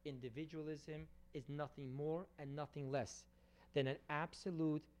that individualism is nothing more and nothing less than an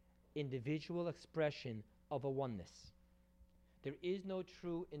absolute individual expression of a oneness. There is no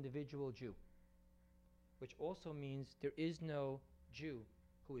true individual Jew, which also means there is no Jew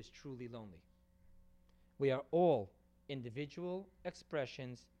who is truly lonely. We are all individual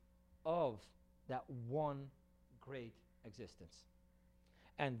expressions of that one great existence.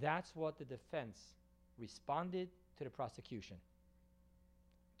 And that's what the defense responded to the prosecution.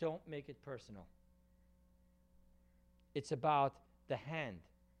 Don't make it personal. It's about the hand,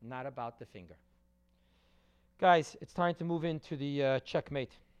 not about the finger. Guys, it's time to move into the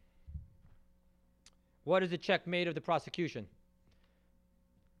checkmate. What is the checkmate of the prosecution?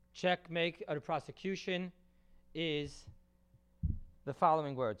 Checkmate of the prosecution is the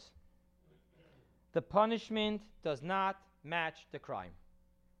following words. The punishment does not match the crime.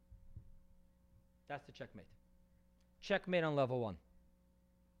 That's the checkmate. Checkmate on level 1.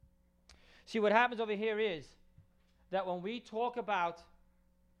 See, what happens over here is that when we talk about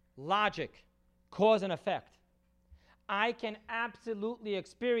logic, cause and effect, I can absolutely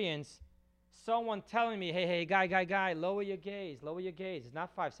experience someone telling me, hey, guy, lower your gaze. It's not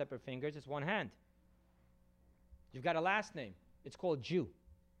 5 separate fingers, it's one hand. You've got a last name. It's called Jew.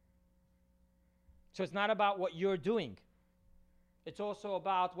 So it's not about what you're doing. It's also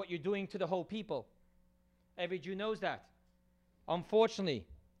about what you're doing to the whole people. Every Jew knows that. Unfortunately,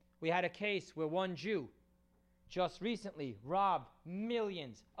 we had a case where one Jew just recently robbed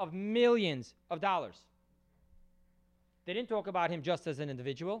millions of dollars. They didn't talk about him just as an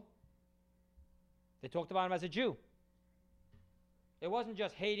individual. They talked about him as a Jew. It wasn't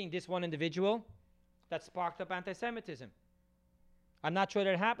just hating this one individual that sparked up anti-Semitism. I'm not sure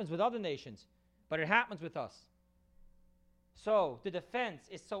that it happens with other nations, but it happens with us. So the defense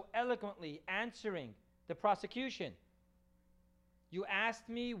is so eloquently answering the prosecution. You asked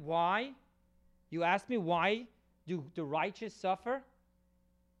me why? You asked me why do the righteous suffer?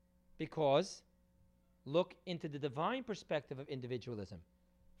 Because look into the divine perspective of individualism.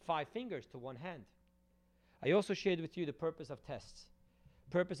 5 fingers to one hand. I also shared with you the purpose of tests.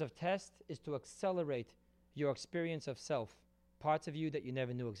 Purpose of test is to accelerate your experience of self, parts of you that you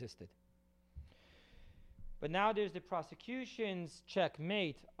never knew existed. But now there's the prosecution's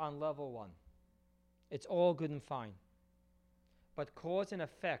checkmate on level 1. It's all good and fine. But cause and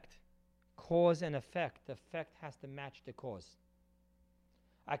effect, the effect has to match the cause.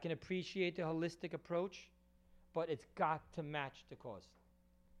 I can appreciate the holistic approach, but it's got to match the cause.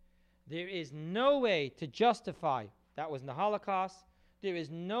 There is no way to justify, that was in the Holocaust, there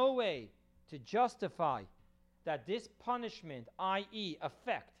is no way to justify that this punishment, i.e.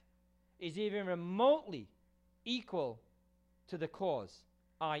 effect, is even remotely equal to the cause,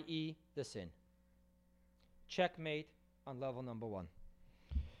 i.e. the sin. Checkmate on level number 1.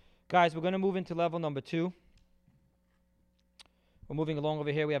 Guys, we're going to move into level number 2. We're moving along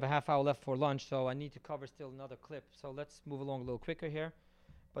over here. We have a half hour left for lunch, so I need to cover still another clip. So let's move along a little quicker here.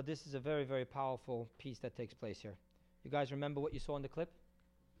 But this is a very, very powerful piece that takes place here. You guys remember what you saw in the clip?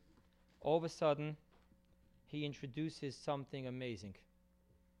 All of a sudden, he introduces something amazing.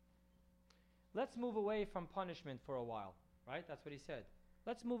 Let's move away from punishment for a while, right? That's what he said.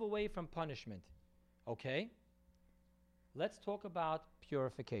 Let's move away from punishment. Okay? Let's talk about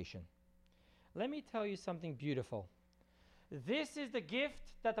purification. Let me tell you something beautiful. This is the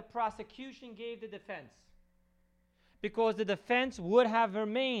gift that the prosecution gave the defense. Because the defense would have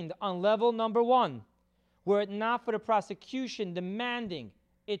remained on level number 1 were it not for the prosecution demanding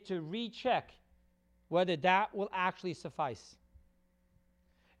it to recheck whether that will actually suffice.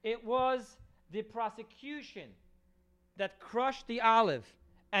 It was the prosecution that crushed the olive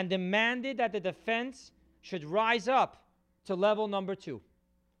and demanded that the defense should rise up to level number 2.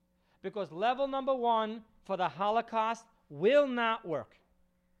 Because level number 1 for the Holocaust will not work.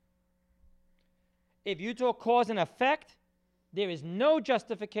 If you talk cause and effect, there is no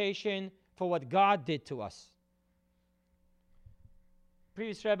justification for what God did to us.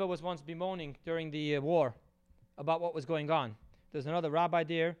 Previous Rebbe was once bemoaning during the war about what was going on. There's another rabbi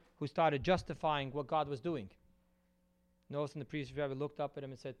there who started justifying what God was doing. Notice the previous Rebbe looked up at him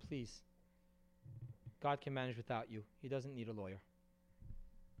and said, please, God can manage without you. He doesn't need a lawyer.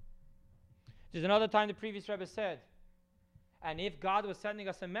 There's another time the previous Rebbe said, and if God was sending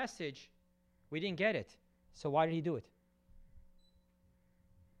us a message, we didn't get it. So why did he do it?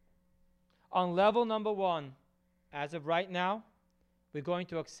 On level number 1, as of right now, we're going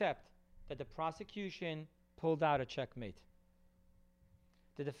to accept that the prosecution pulled out a checkmate.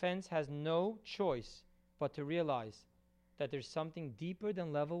 The defense has no choice but to realize that there's something deeper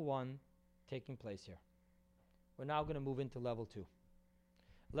than level 1 taking place here. We're now going to move into level 2.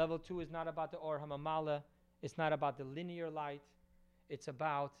 Level 2 is not about the Or HaMamala. It's not about the linear light. It's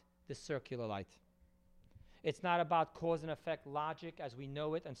about the circular light. It's not about cause and effect logic as we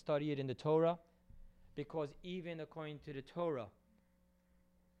know it and study it in the Torah, because even according to the Torah,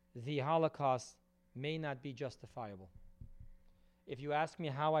 the Holocaust may not be justifiable. If you ask me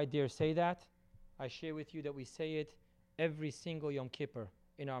how I dare say that, I share with you that we say it every single Yom Kippur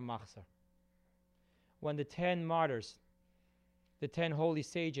in our Machzor. When the 10 martyrs, the 10 holy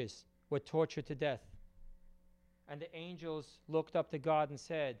sages, were tortured to death, and the angels looked up to God and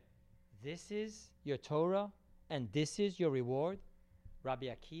said, "This is your Torah, and this is your reward." Rabbi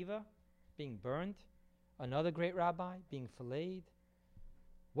Akiva being burned, another great rabbi being filleted.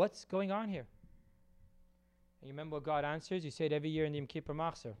 What's going on here? And you remember what God answers? You say it every year in the Yom Kippur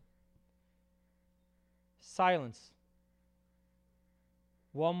Machzor. Silence.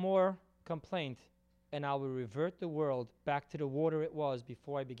 One more complaint, and I will revert the world back to the water it was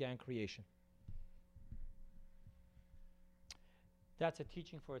before I began creation. That's a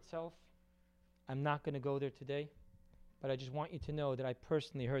teaching for itself. I'm not going to go there today, but I just want you to know that I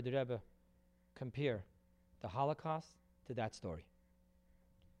personally heard the Rebbe compare the Holocaust to that story.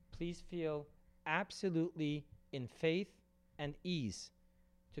 Please feel absolutely in faith and ease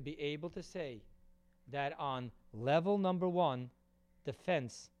to be able to say that on level number 1,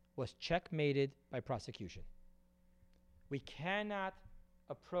 defense was checkmated by prosecution. We cannot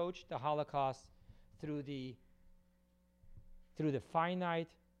approach the Holocaust through the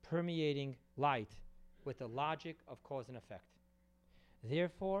finite, permeating light with the logic of cause and effect.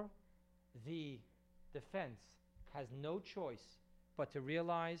 Therefore, the defense has no choice but to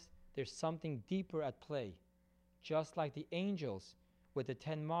realize there's something deeper at play, just like the angels with the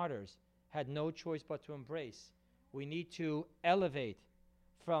 10 martyrs had no choice but to embrace. We need to elevate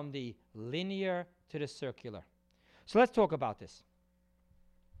from the linear to the circular. So let's talk about this.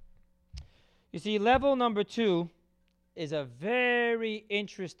 You see, level number 2 is a very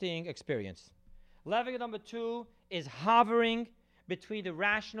interesting experience. Level number 2 is hovering between the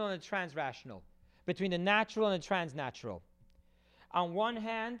rational and the transrational, between the natural and the transnatural. On one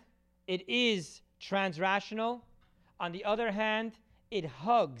hand, it is transrational. On the other hand, it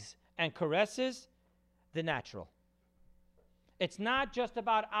hugs and caresses the natural. It's not just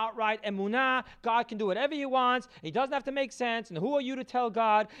about outright emunah. God can do whatever he wants. He doesn't have to make sense. And who are you to tell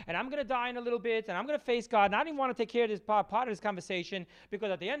God? And I'm going to die in a little bit. And I'm going to face God. And I didn't want to take care of this part of this conversation,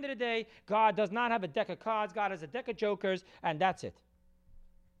 because at the end of the day, God does not have a deck of cards. God has a deck of jokers. And that's it.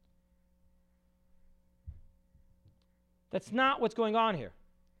 That's not what's going on here.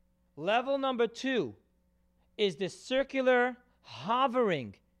 Level number 2 is the circular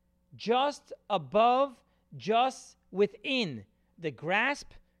hovering just above, just within the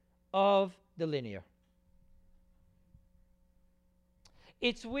grasp of the linear.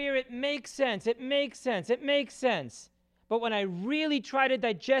 It's where it makes sense, it makes sense, it makes sense. But when I really try to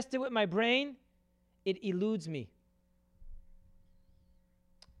digest it with my brain, it eludes me.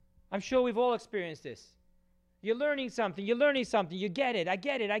 I'm sure we've all experienced this. You're learning something, you get it, I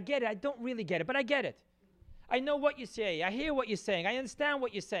get it, I don't really get it, but I get it. I know what you say, I hear what you're saying, I understand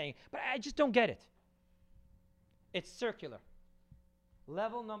what you're saying, but I just don't get it. It's circular.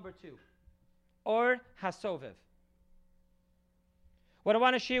 Level number 2, or hasovev. What I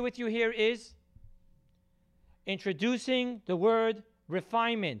want to share with you here is introducing the word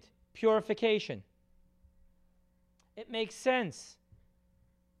refinement, purification. It makes sense,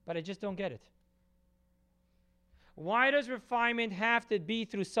 but I just don't get it. Why does refinement have to be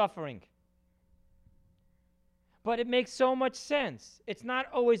through suffering? But it makes so much sense. It's not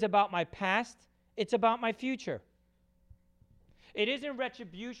always about my past, it's about my future. It isn't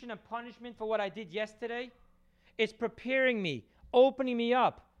retribution and punishment for what I did yesterday. It's preparing me, opening me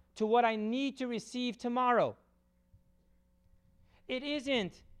up to what I need to receive tomorrow. It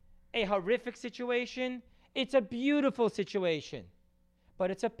isn't a horrific situation. It's a beautiful situation.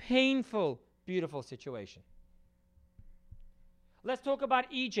 But it's a painful, beautiful situation. Let's talk about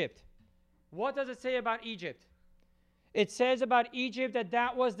Egypt. What does it say about Egypt? It says about Egypt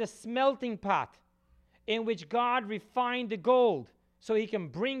that was the smelting pot in which God refined the gold so he can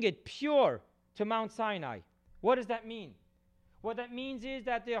bring it pure to Mount Sinai. What does that mean? What that means is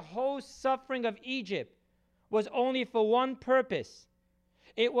that the whole suffering of Egypt was only for one purpose.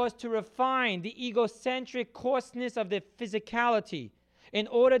 It was to refine the egocentric coarseness of the physicality in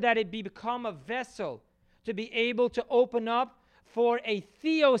order that it become a vessel to be able to open up for a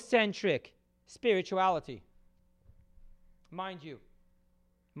theocentric spirituality. Mind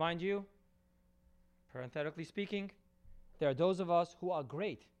you, parenthetically speaking, there are those of us who are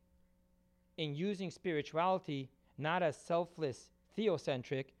great in using spirituality not as selfless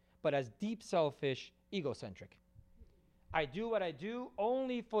theocentric, but as deep selfish egocentric. I do what I do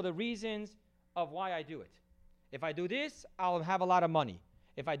only for the reasons of why I do it. If I do this, I'll have a lot of money.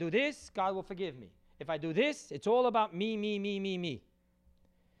 If I do this, God will forgive me. If I do this, it's all about me, me, me, me, me.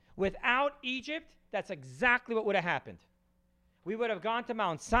 Without Egypt, that's exactly what would have happened. We would have gone to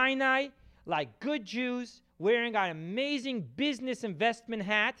Mount Sinai like good Jews, wearing an amazing business investment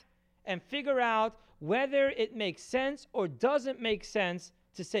hat, and figure out whether it makes sense or doesn't make sense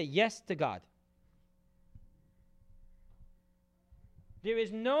to say yes to God. There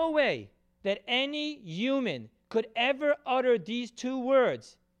is no way that any human could ever utter these two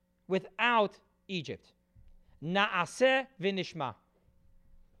words without Egypt. Na'aseh v'nishma.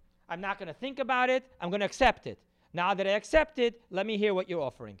 I'm not going to think about it. I'm going to accept it. Now that I accept it, let me hear what you're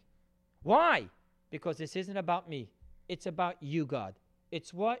offering. Why? Because this isn't about me. It's about you, God.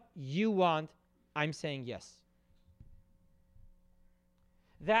 It's what you want. I'm saying yes.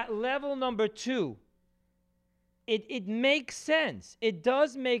 That level number 2, it makes sense. It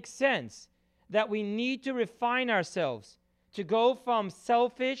does make sense that we need to refine ourselves to go from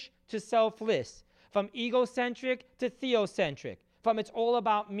selfish to selfless, from egocentric to theocentric, from it's all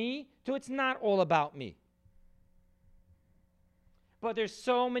about me to it's not all about me. But there's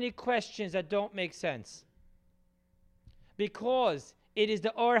so many questions that don't make sense. Because it is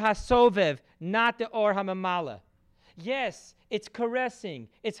the Or HaSovev, not the Or HaMamala. Yes, it's caressing,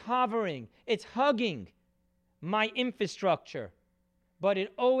 it's hovering, it's hugging my infrastructure, but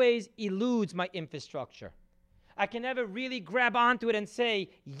it always eludes my infrastructure. I can never really grab onto it and say,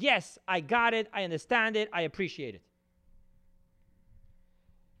 yes, I got it, I understand it, I appreciate it.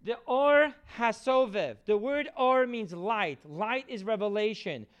 The Or HaSovev, the word Or means light. Light is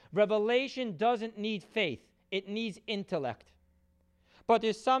revelation. Revelation doesn't need faith, it needs intellect. But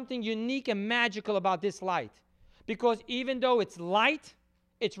there's something unique and magical about this light. Because even though it's light,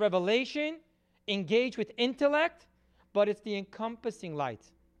 it's revelation, engaged with intellect, but it's the encompassing light.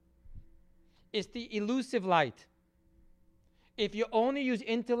 It's the elusive light. If you only use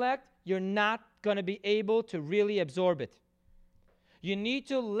intellect, you're not going to be able to really absorb it. You need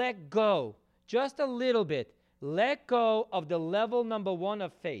to let go, just a little bit. Let go of the level number 1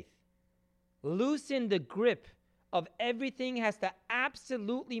 of faith. Loosen the grip of everything has to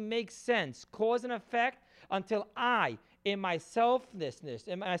absolutely make sense, cause and effect, until I, in my selflessness,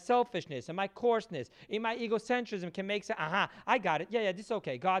 in my selfishness, in my coarseness, in my egocentrism, can make sense. Aha, I got it. Yeah, this is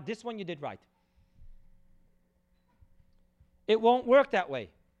okay. God, this one you did right. It won't work that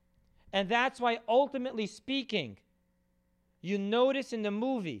way. And that's why, ultimately speaking, you notice in the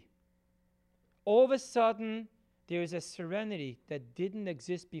movie, all of a sudden, there is a serenity that didn't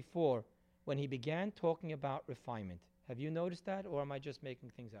exist before when he began talking about refinement. Have you noticed that, or am I just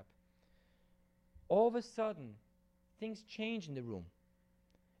making things up? All of a sudden, things change in the room.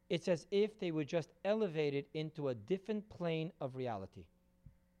 It's as if they were just elevated into a different plane of reality.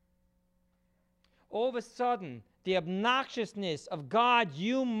 All of a sudden, the obnoxiousness of God,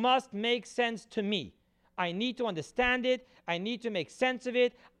 you must make sense to me. I need to understand it. I need to make sense of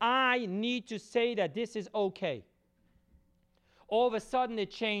it. I need to say that this is okay. All of a sudden,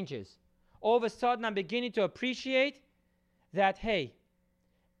 it changes. All of a sudden, I'm beginning to appreciate that, hey,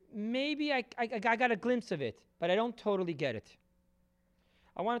 maybe I got a glimpse of it, but I don't totally get it.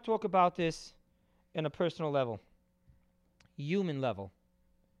 I want to talk about this in a personal level, human level.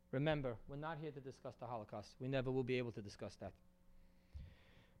 Remember, we're not here to discuss the Holocaust. We never will be able to discuss that.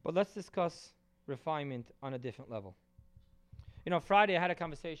 But let's discuss refinement on a different level. You know, Friday I had a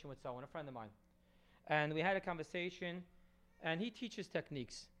conversation with someone, a friend of mine. And we had a conversation, and he teaches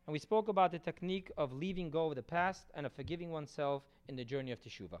techniques. And we spoke about the technique of leaving go of the past and of forgiving oneself in the journey of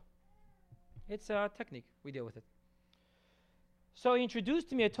Teshuvah. It's a technique. We deal with it. So he introduced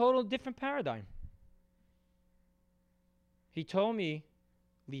to me a total different paradigm. He told me,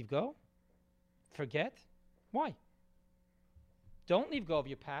 leave go, forget. Why? Don't leave go of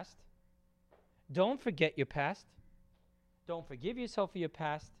your past. Don't forget your past. Don't forgive yourself for your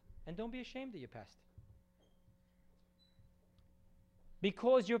past. And don't be ashamed of your past.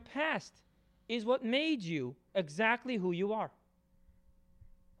 Because your past is what made you exactly who you are.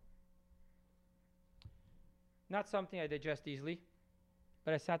 Not something I digest easily,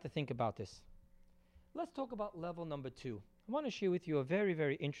 but I sat to think about this. Let's talk about level number 2. I want to share with you a very,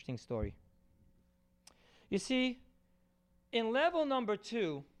 very interesting story. You see, in level number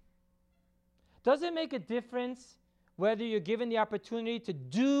 2, does it make a difference whether you're given the opportunity to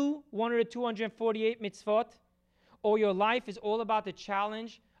do one of the 248 mitzvot, or your life is all about the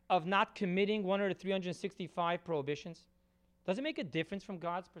challenge of not committing one of the 365 prohibitions? Does it make a difference from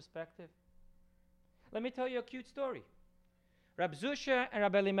God's perspective? Let me tell you a cute story. Rab Zusha and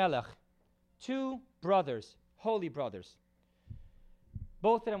Rab Elimelech, two brothers, holy brothers.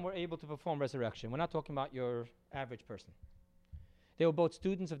 Both of them were able to perform resurrection. We're not talking about your average person. They were both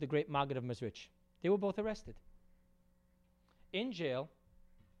students of the great Maggid of Mezrich. They were both arrested. In jail,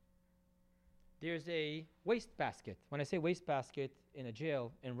 there's a wastebasket. When I say wastebasket in a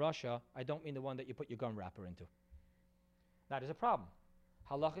jail in Russia, I don't mean the one that you put your gun wrapper into. That is a problem.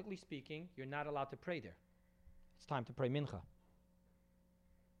 Halachically speaking, you're not allowed to pray there. It's time to pray mincha.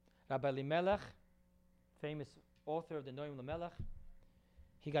 Rabbi Elimelech, famous author of the Noam Lamelech,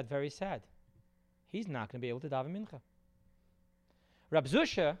 he got very sad. He's not going to be able to daven mincha. Rab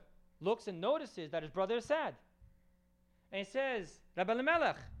Zusha looks and notices that his brother is sad. And he says, Rabbi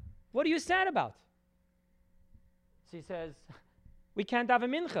Elimelech, what are you sad about? So he says, we can't daven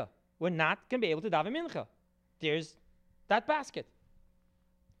mincha. We're not going to be able to daven mincha. There's that basket.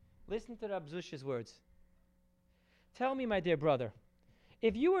 Listen to Rab Zusha's words. Tell me, my dear brother,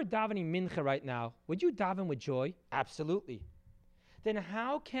 if you were davening mincha right now, would you daven with joy? Absolutely. Then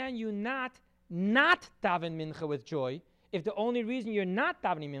how can you not daven mincha with joy if the only reason you're not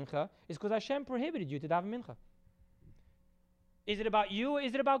davening mincha is because Hashem prohibited you to daven mincha? Is it about you or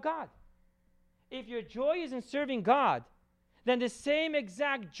is it about God? If your joy is in serving God, then the same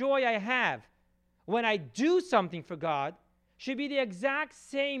exact joy I have when I do something for God should be the exact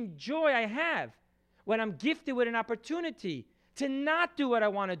same joy I have when I'm gifted with an opportunity to not do what I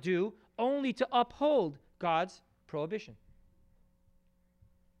want to do, only to uphold God's prohibition.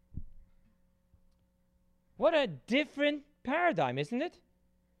 What a different paradigm, isn't it?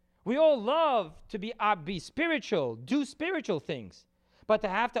 We all love to be spiritual, do spiritual things. But to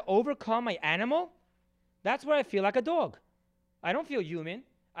have to overcome my animal, that's where I feel like a dog. I don't feel human.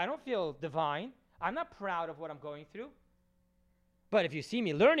 I don't feel divine. I'm not proud of what I'm going through. But if you see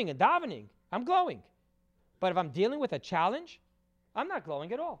me learning and davening, I'm glowing. But if I'm dealing with a challenge, I'm not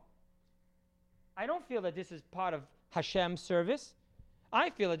glowing at all. I don't feel that this is part of Hashem's service. I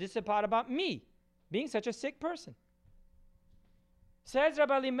feel that this is a part about me being such a sick person. Says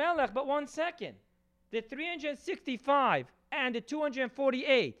Rabbi Elimelech, but 1 second. The 365 and the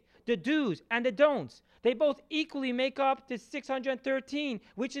 248, the do's and the don'ts, they both equally make up the 613,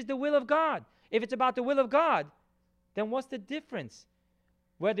 which is the will of God. If it's about the will of God, then what's the difference?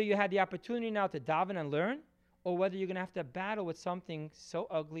 Whether you had the opportunity now to daven and learn, or whether you're going to have to battle with something so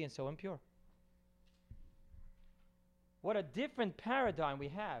ugly and so impure. What a different paradigm we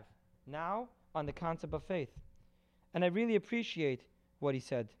have now on the concept of faith. And I really appreciate what he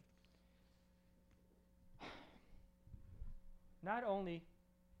said. Not only,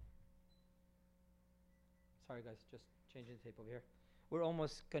 sorry guys, just changing the tape over here. We're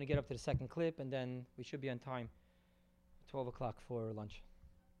almost going to get up to the second clip, and then we should be on time, 12 o'clock for lunch.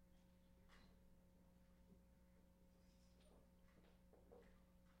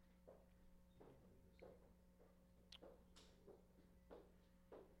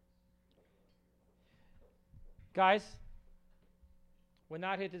 Guys, we're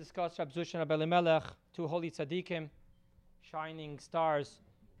not here to discuss Rab Zusha and Rab Elimelech, two holy tzaddikim, shining stars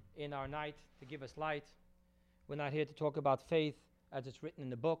in our night to give us light. We're not here to talk about faith as it's written in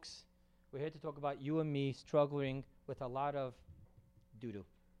the books. We're here to talk about you and me struggling with a lot of doo-doo.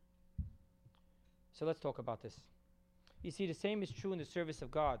 So let's talk about this. You see, the same is true in the service of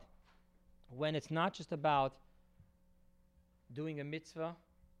God. When it's not just about doing a mitzvah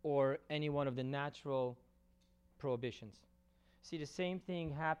or any one of the natural prohibitions. See, the same thing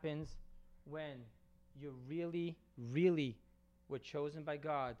happens when you really, really were chosen by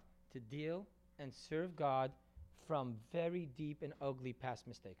God to deal and serve God from very deep and ugly past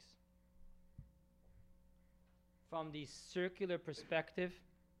mistakes. From the circular perspective,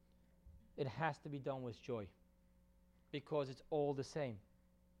 it has to be done with joy because it's all the same.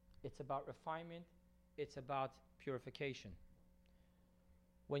 It's about refinement. It's about purification.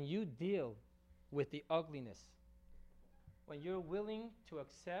 When you deal with the ugliness, when you're willing to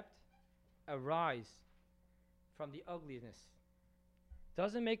accept a rise from the ugliness,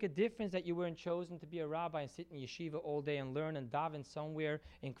 doesn't make a difference that you weren't chosen to be a rabbi and sit in yeshiva all day and learn and daven somewhere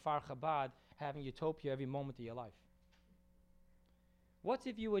in Kfar Chabad having utopia every moment of your life. What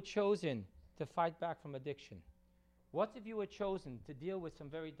if you were chosen to fight back from addiction? What if you were chosen to deal with some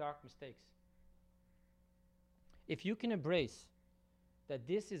very dark mistakes? If you can embrace that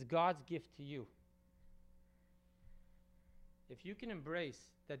this is God's gift to you, if you can embrace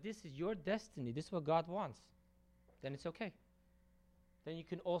that this is your destiny, this is what God wants, then it's okay. Then you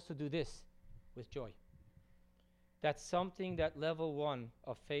can also do this with joy. That's something that level 1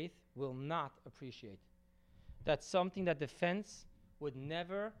 of faith will not appreciate. That's something that defense would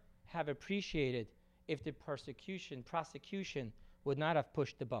never have appreciated if the prosecution would not have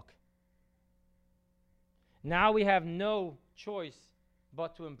pushed the buck. Now we have no choice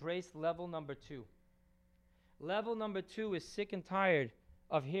but to embrace level number 2. Level number 2 is sick and tired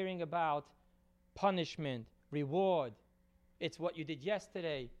of hearing about punishment, reward. It's what you did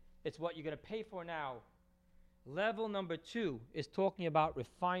yesterday. It's what you're going to pay for now. Level number 2 is talking about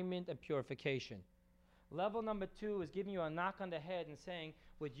refinement and purification. Level number 2 is giving you a knock on the head and saying,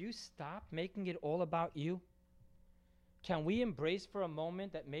 would you stop making it all about you? Can we embrace for a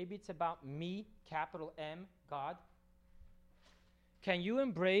moment that maybe it's about me, capital M, God? Can you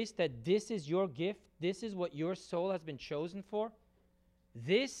embrace that this is your gift? This is what your soul has been chosen for?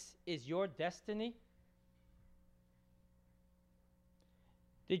 This is your destiny?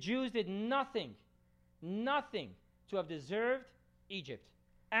 The Jews did nothing to have deserved Egypt.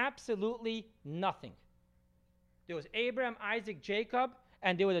 Absolutely nothing. There was Abraham, Isaac, Jacob,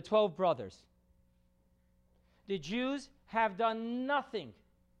 and there were the 12 brothers. The Jews have done nothing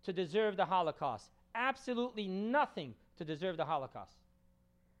to deserve the Holocaust. Absolutely nothing to deserve the Holocaust.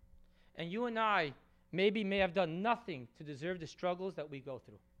 And you and I maybe may have done nothing to deserve the struggles that we go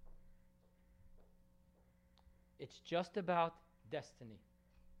through. It's just about destiny.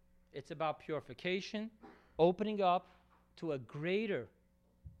 It's about purification, opening up to a greater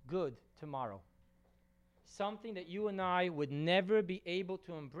good tomorrow. Something that you and I would never be able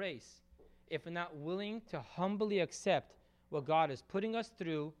to embrace if we're not willing to humbly accept what God is putting us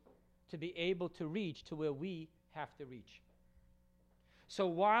through to be able to reach to where we have to reach. So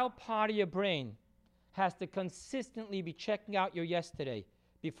while part of your brain has to consistently be checking out your yesterday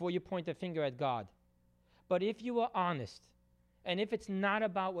before you point a finger at God, but if you are honest, and if it's not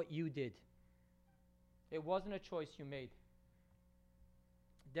about what you did, it wasn't a choice you made,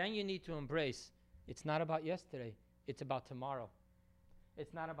 then you need to embrace it's not about yesterday, it's about tomorrow.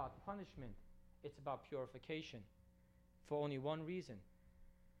 It's not about punishment, it's about purification. For only one reason,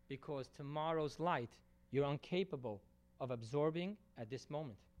 because tomorrow's light you're incapable of absorbing at this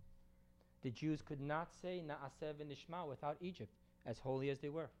moment. The Jews could not say Na'aseh v'nishma without Egypt, as holy as they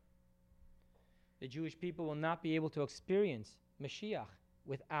were. The Jewish people will not be able to experience Mashiach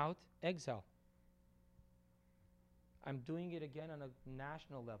without exile. I'm doing it again on a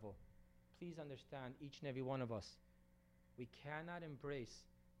national level. Please understand, each and every one of us, we cannot embrace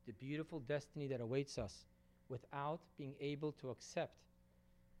the beautiful destiny that awaits us without being able to accept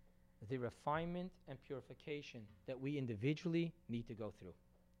the refinement and purification that we individually need to go through.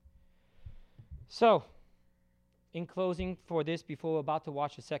 So, in closing for this, before we're about to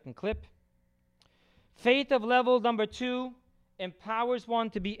watch the second clip, faith of level number 2 empowers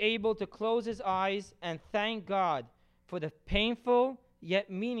one to be able to close his eyes and thank God for the painful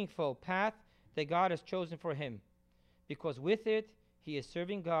yet meaningful path that God has chosen for him, because with it, he is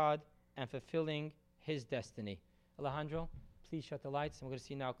serving God and fulfilling his destiny. Alejandro, please shut the lights, and we're going to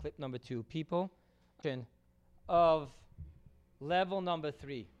see now clip number 2. People of level number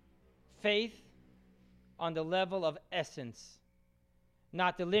 3. Faith on the level of essence.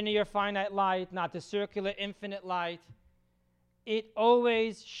 Not the linear finite light, not the circular infinite light. It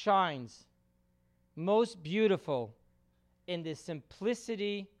always shines most beautiful in the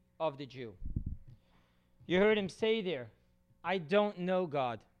simplicity of the Jew. You heard him say there, I don't know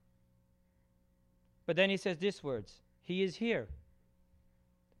God. But then he says these words, he is here.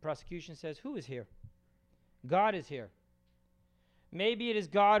 The prosecution says, who is here? God is here. Maybe it is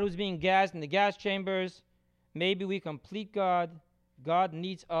God who's being gassed in the gas chambers. Maybe we complete God. God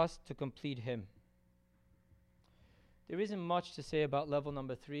needs us to complete him. There isn't much to say about level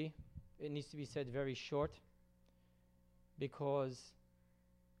number 3. It needs to be said very short, because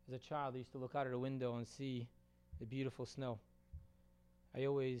as a child I used to look out of the window and see the beautiful snow. I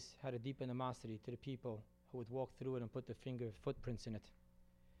always had a deep animosity to the people who would walk through it and put their footprints in it.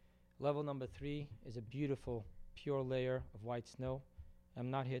 Level number 3 is a beautiful, pure layer of white snow.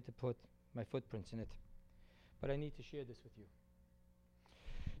 I'm not here to put my footprints in it, but I need to share this with you.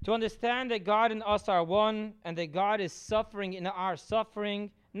 To understand that God and us are one, and that God is suffering in our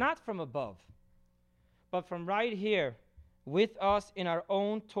suffering, not from above, but from right here with us in our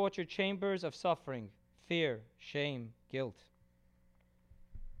own torture chambers of suffering, fear, shame, guilt.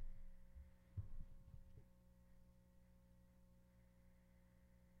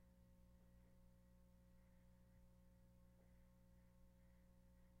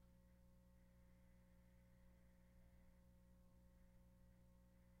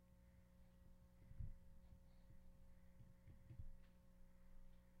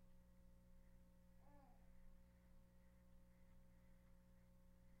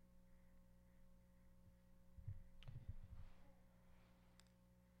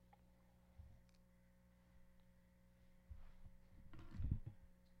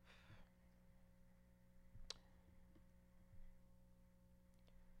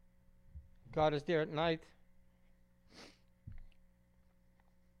 God is there at night.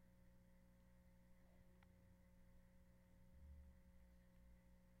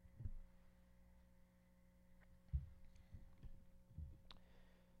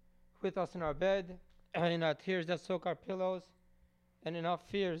 With us in our bed, and in our tears that soak our pillows, and in our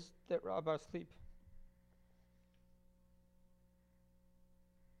fears that rob our sleep.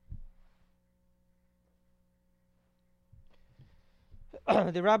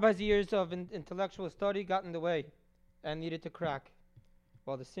 The rabbi's years of intellectual study got in the way and needed to crack,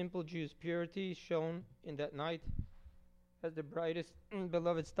 while the simple Jew's purity shone in that night as the brightest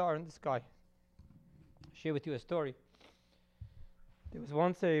beloved star in the sky. I'll share with you a story. There was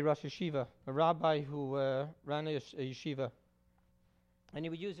once a Rosh Yeshiva, a rabbi who ran a yeshiva, and he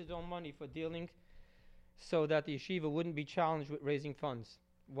would use his own money for dealing so that the yeshiva wouldn't be challenged with raising funds.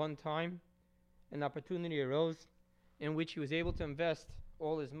 One time, an opportunity arose in which he was able to invest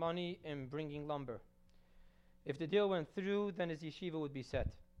all his money in bringing lumber. If the deal went through, then his yeshiva would be set.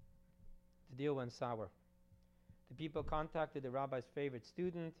 The deal went sour. The people contacted the rabbi's favorite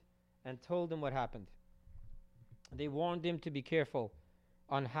student and told him what happened. They warned him to be careful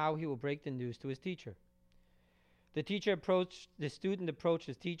on how he will break the news to his teacher. The student approached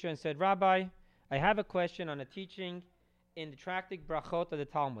his teacher and said, "Rabbi, I have a question on a teaching in the tractate Brachot of the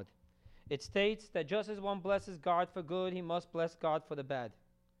Talmud. It states that just as one blesses God for good, he must bless God for the bad.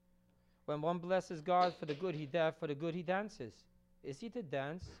 When one blesses God for the good, he dances. Is he to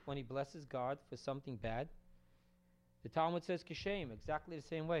dance when he blesses God for something bad?" The Talmud says kishem, exactly the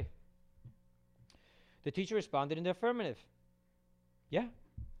same way. The teacher responded in the affirmative. Yeah,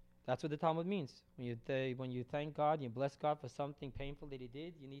 that's what the Talmud means. When you thank God, you bless God for something painful that he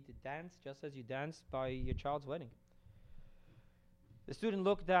did, you need to dance just as you dance by your child's wedding. The student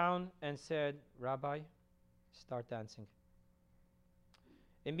looked down and said, "Rabbi, start dancing."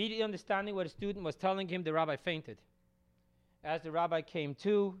 Immediately understanding what the student was telling him, the rabbi fainted. As the rabbi came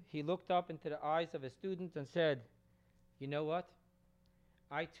to, he looked up into the eyes of his student and said, "You know what?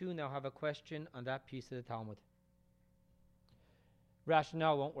 I too now have a question on that piece of the Talmud."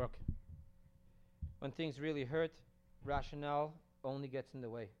 Rationale won't work. When things really hurt, rationale only gets in the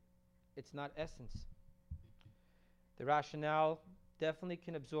way. It's not essence. The rationale definitely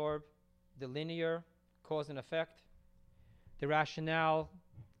can absorb the linear cause and effect. The rationale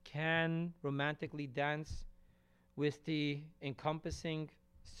can romantically dance with the encompassing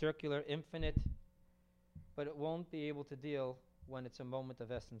circular infinite, but it won't be able to deal when it's a moment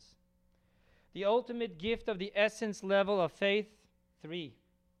of essence. The ultimate gift of the essence level of faith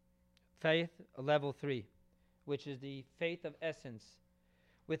level 3, which is the faith of essence,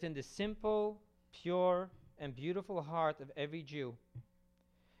 within the simple, pure, and beautiful heart of every Jew.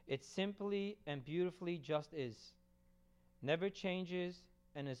 It simply and beautifully just is, never changes,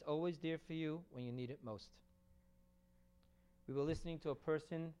 and is always there for you when you need it most. We were listening to a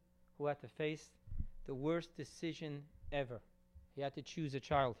person who had to face the worst decision ever. He had to choose a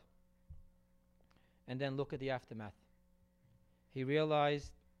child. And then look at the aftermath. He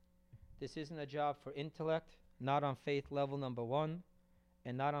realized this isn't a job for intellect, not on faith level number 1,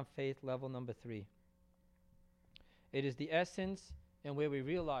 and not on faith level number 3. It is the essence and where we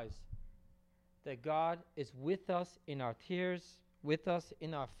realize that God is with us in our tears, with us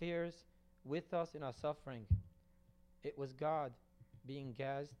in our fears, with us in our suffering. It was God being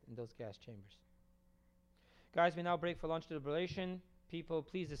gassed in those gas chambers. Guys, we now break for lunch deliberation. People,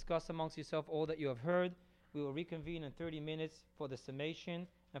 please discuss amongst yourself all that you have heard. We will reconvene in 30 minutes for the summation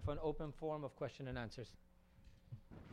and for an open forum of question and answers.